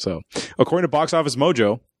 So, according to Box Office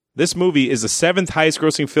Mojo, this movie is the 7th highest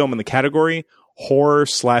grossing film in the category horror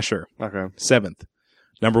slasher. Okay. 7th.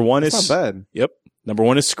 Number 1 That's is not bad. Yep. Number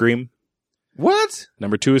 1 is Scream. What?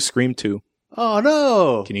 Number 2 is Scream 2. Oh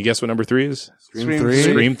no. Can you guess what number 3 is? Scream 3.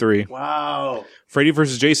 Scream 3. Wow. Freddy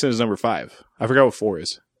vs. Jason is number 5. I forgot what 4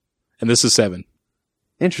 is. And this is 7.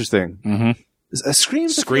 Interesting. Mm-hmm. Scream.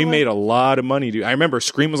 Scream made a lot of money, dude. I remember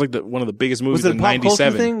Scream was like one of the biggest movies Was it a in pop culture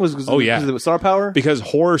 97. thing? Was Oh, yeah. Was it star power? Because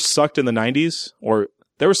horror sucked in the 90s, or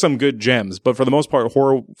there were some good gems, but for the most part,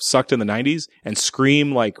 horror sucked in the 90s, and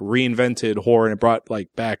Scream like reinvented horror and it brought like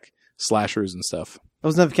back slashers and stuff. That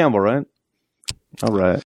was Nev Campbell, right? All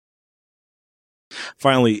right.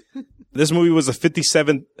 Finally, this movie was the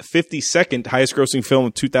 52nd highest grossing film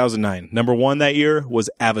of 2009. Number 1 that year was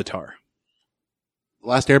Avatar.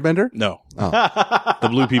 Last Airbender? No, Oh. the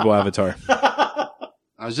Blue People Avatar.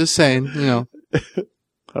 I was just saying, All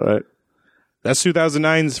right. That's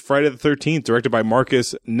 2009's Friday the 13th, directed by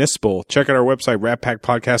Marcus Nispel. Check out our website,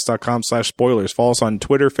 ratpackpodcast.com/spoilers. Follow us on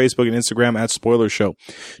Twitter, Facebook, and Instagram at Spoilers Show.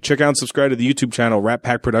 Check out and subscribe to the YouTube channel, Rat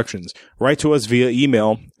Pack Productions. Write to us via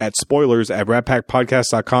email at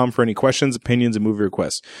spoilers@ratpackpodcast.com for any questions, opinions, and movie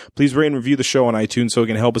requests. Please rate and review the show on iTunes so it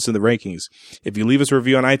can help us in the rankings. If you leave us a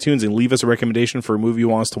review on iTunes and leave us a recommendation for a movie you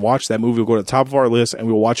want us to watch, that movie will go to the top of our list and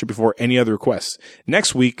we will watch it before any other requests.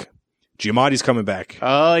 Next week, Giamatti's coming back.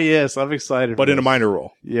 Oh, yes. I'm excited. But in a minor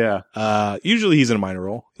role. Yeah. Usually he's in a minor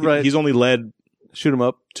role. Right. He's only led Shoot him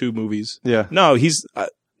up. 2 movies. Yeah. No, he's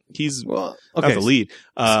Well, not okay. the lead.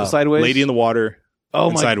 Sideways? Lady in the Water. Oh,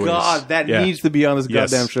 and my Sideways. God. That Yeah. needs to be on this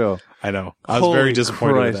Yes. goddamn show. I know. I was very Holy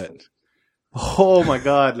disappointed Christ. with that. Oh, my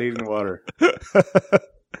God. Lady in the Water.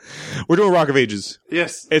 We're doing Rock of Ages.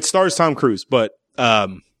 Yes. It stars Tom Cruise, but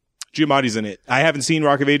Giamatti's in it. I haven't seen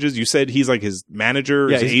Rock of Ages. You said he's like his manager, or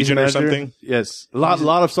his he's agent a or manager. something. Yes. A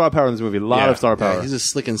lot of star power in this movie. A lot Yeah. of star Yeah, power. he's as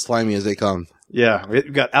slick and slimy as they come. Yeah. We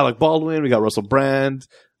got Alec Baldwin. We got Russell Brand.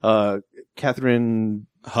 Catherine.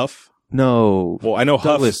 Huff. No. Well, I know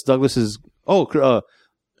Douglas. Douglas is. Oh,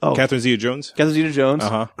 Huff. Catherine Zeta-Jones. Catherine Zeta-Jones.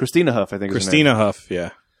 Uh-huh. Christina Huff, I think. Christina Huff. Yeah.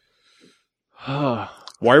 Is her name.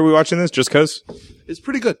 Why are we watching this? Just because? It's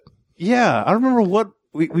pretty good. Yeah. I don't remember what.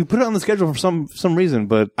 We put it on the schedule for some reason,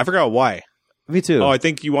 but I forgot why. me too. Oh, I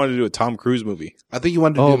think you wanted to do a Tom Cruise movie. I think you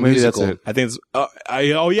wanted to Oh, do a maybe that's musical. it. I think it's.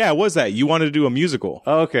 Yeah, it was that. You wanted to do a musical.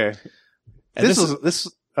 Oh, okay. And This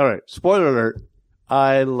all right. Spoiler alert.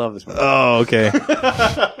 I love this movie. Oh, okay.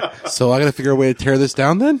 So I got to figure a way to tear this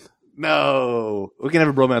down then? No, we can have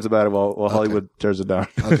a bromance about it while Hollywood tears it down.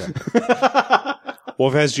 Okay. Well,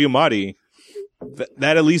 if it has Giamatti,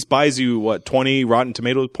 that at least buys you, 20 Rotten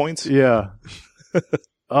Tomato points? Yeah.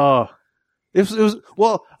 Oh, it was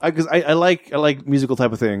well, because I like musical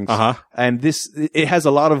type of things. Uh-huh. And it has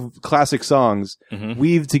a lot of classic songs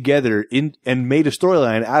weaved together and made a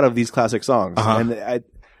storyline out of these classic songs. Uh-huh. And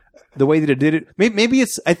the way that it did it, maybe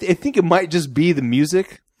it's. I think it might just be the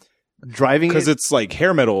music driving it. Because it's like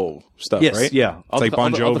hair metal stuff, Yes, right? yeah. It's like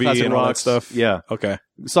Bon all the Jovi classic and all that rocks. stuff. Yeah. Okay.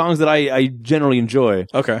 Songs that I generally enjoy.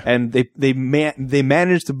 Okay. And they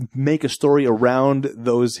managed to make a story around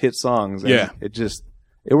those hit songs. And Yeah.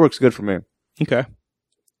 it works good for me. Okay.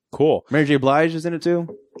 Cool. Mary J. Blige is in it too.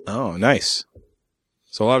 Oh, nice.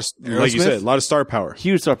 So a lot of, like you Aerosmith? said, a lot of star power.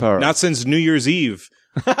 Huge star power. Not since New Year's Eve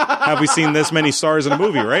have we seen this many stars in a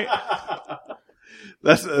movie, right?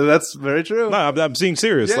 That's very true. No, I'm being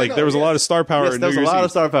serious. Yeah, There was a lot of star power Yes, in there New was a Year's lot Eve.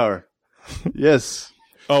 of star power. Yes.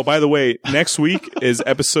 Oh, by the way, next week is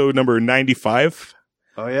episode number 95.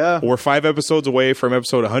 Oh yeah. We're 5 episodes away from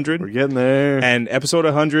episode 100. We're getting there. And episode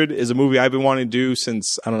 100 is a movie I've been wanting to do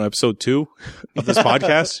since, I don't know, episode 2 of this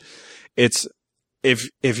podcast. It's, if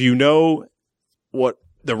you know what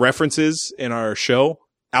the reference is in our show,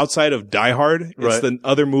 outside of Die Hard, it's Right. the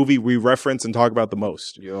other movie we reference and talk about the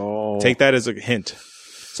most. Yo. Take that as a hint.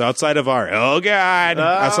 So outside of our, outside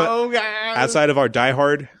of our Die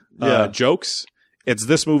Hard Yeah. jokes, it's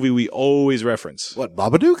this movie we always reference. What,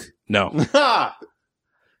 Babadook? No.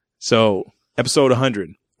 So, episode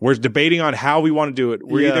 100. We're debating on how we want to do it.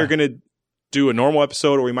 We're Yeah. either going to do a normal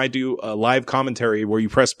episode or we might do a live commentary where you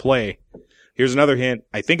press play. Here's another hint.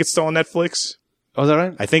 I think it's still on Netflix. Oh, is that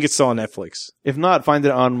right? I think it's still on Netflix. If not, find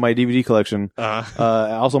it on my DVD collection.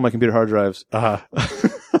 Also on my computer hard drives.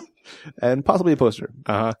 And possibly a poster.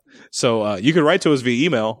 So, you can write to us via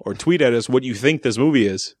email or tweet at us what you think this movie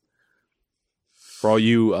is. For all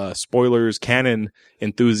you spoilers canon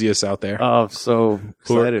enthusiasts out there Oh, so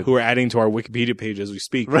excited. who are adding to our Wikipedia page as we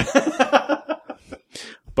speak.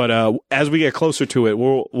 But as we get closer to it,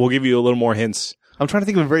 we'll give you a little more hints. I'm trying to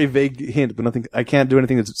think of a very vague hint, but I can't do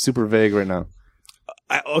anything that's super vague right now.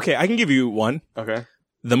 I can give you one. Okay.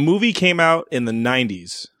 The movie came out in the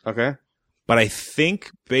 90s, Okay. but I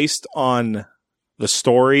think based on the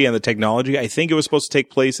story and the technology, I think it was supposed to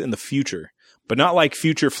take place in the future. But not like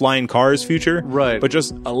future flying cars future. Right. But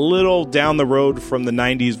just a little down the road from the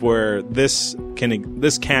 90s where this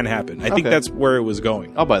can happen. I think Okay. that's where it was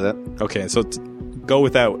going. I'll buy that. Okay, so go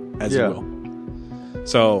with that as Yeah. you will.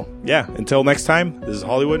 So, yeah, until next time, this is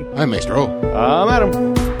Hollywood. I'm Maestro. I'm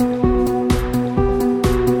Adam.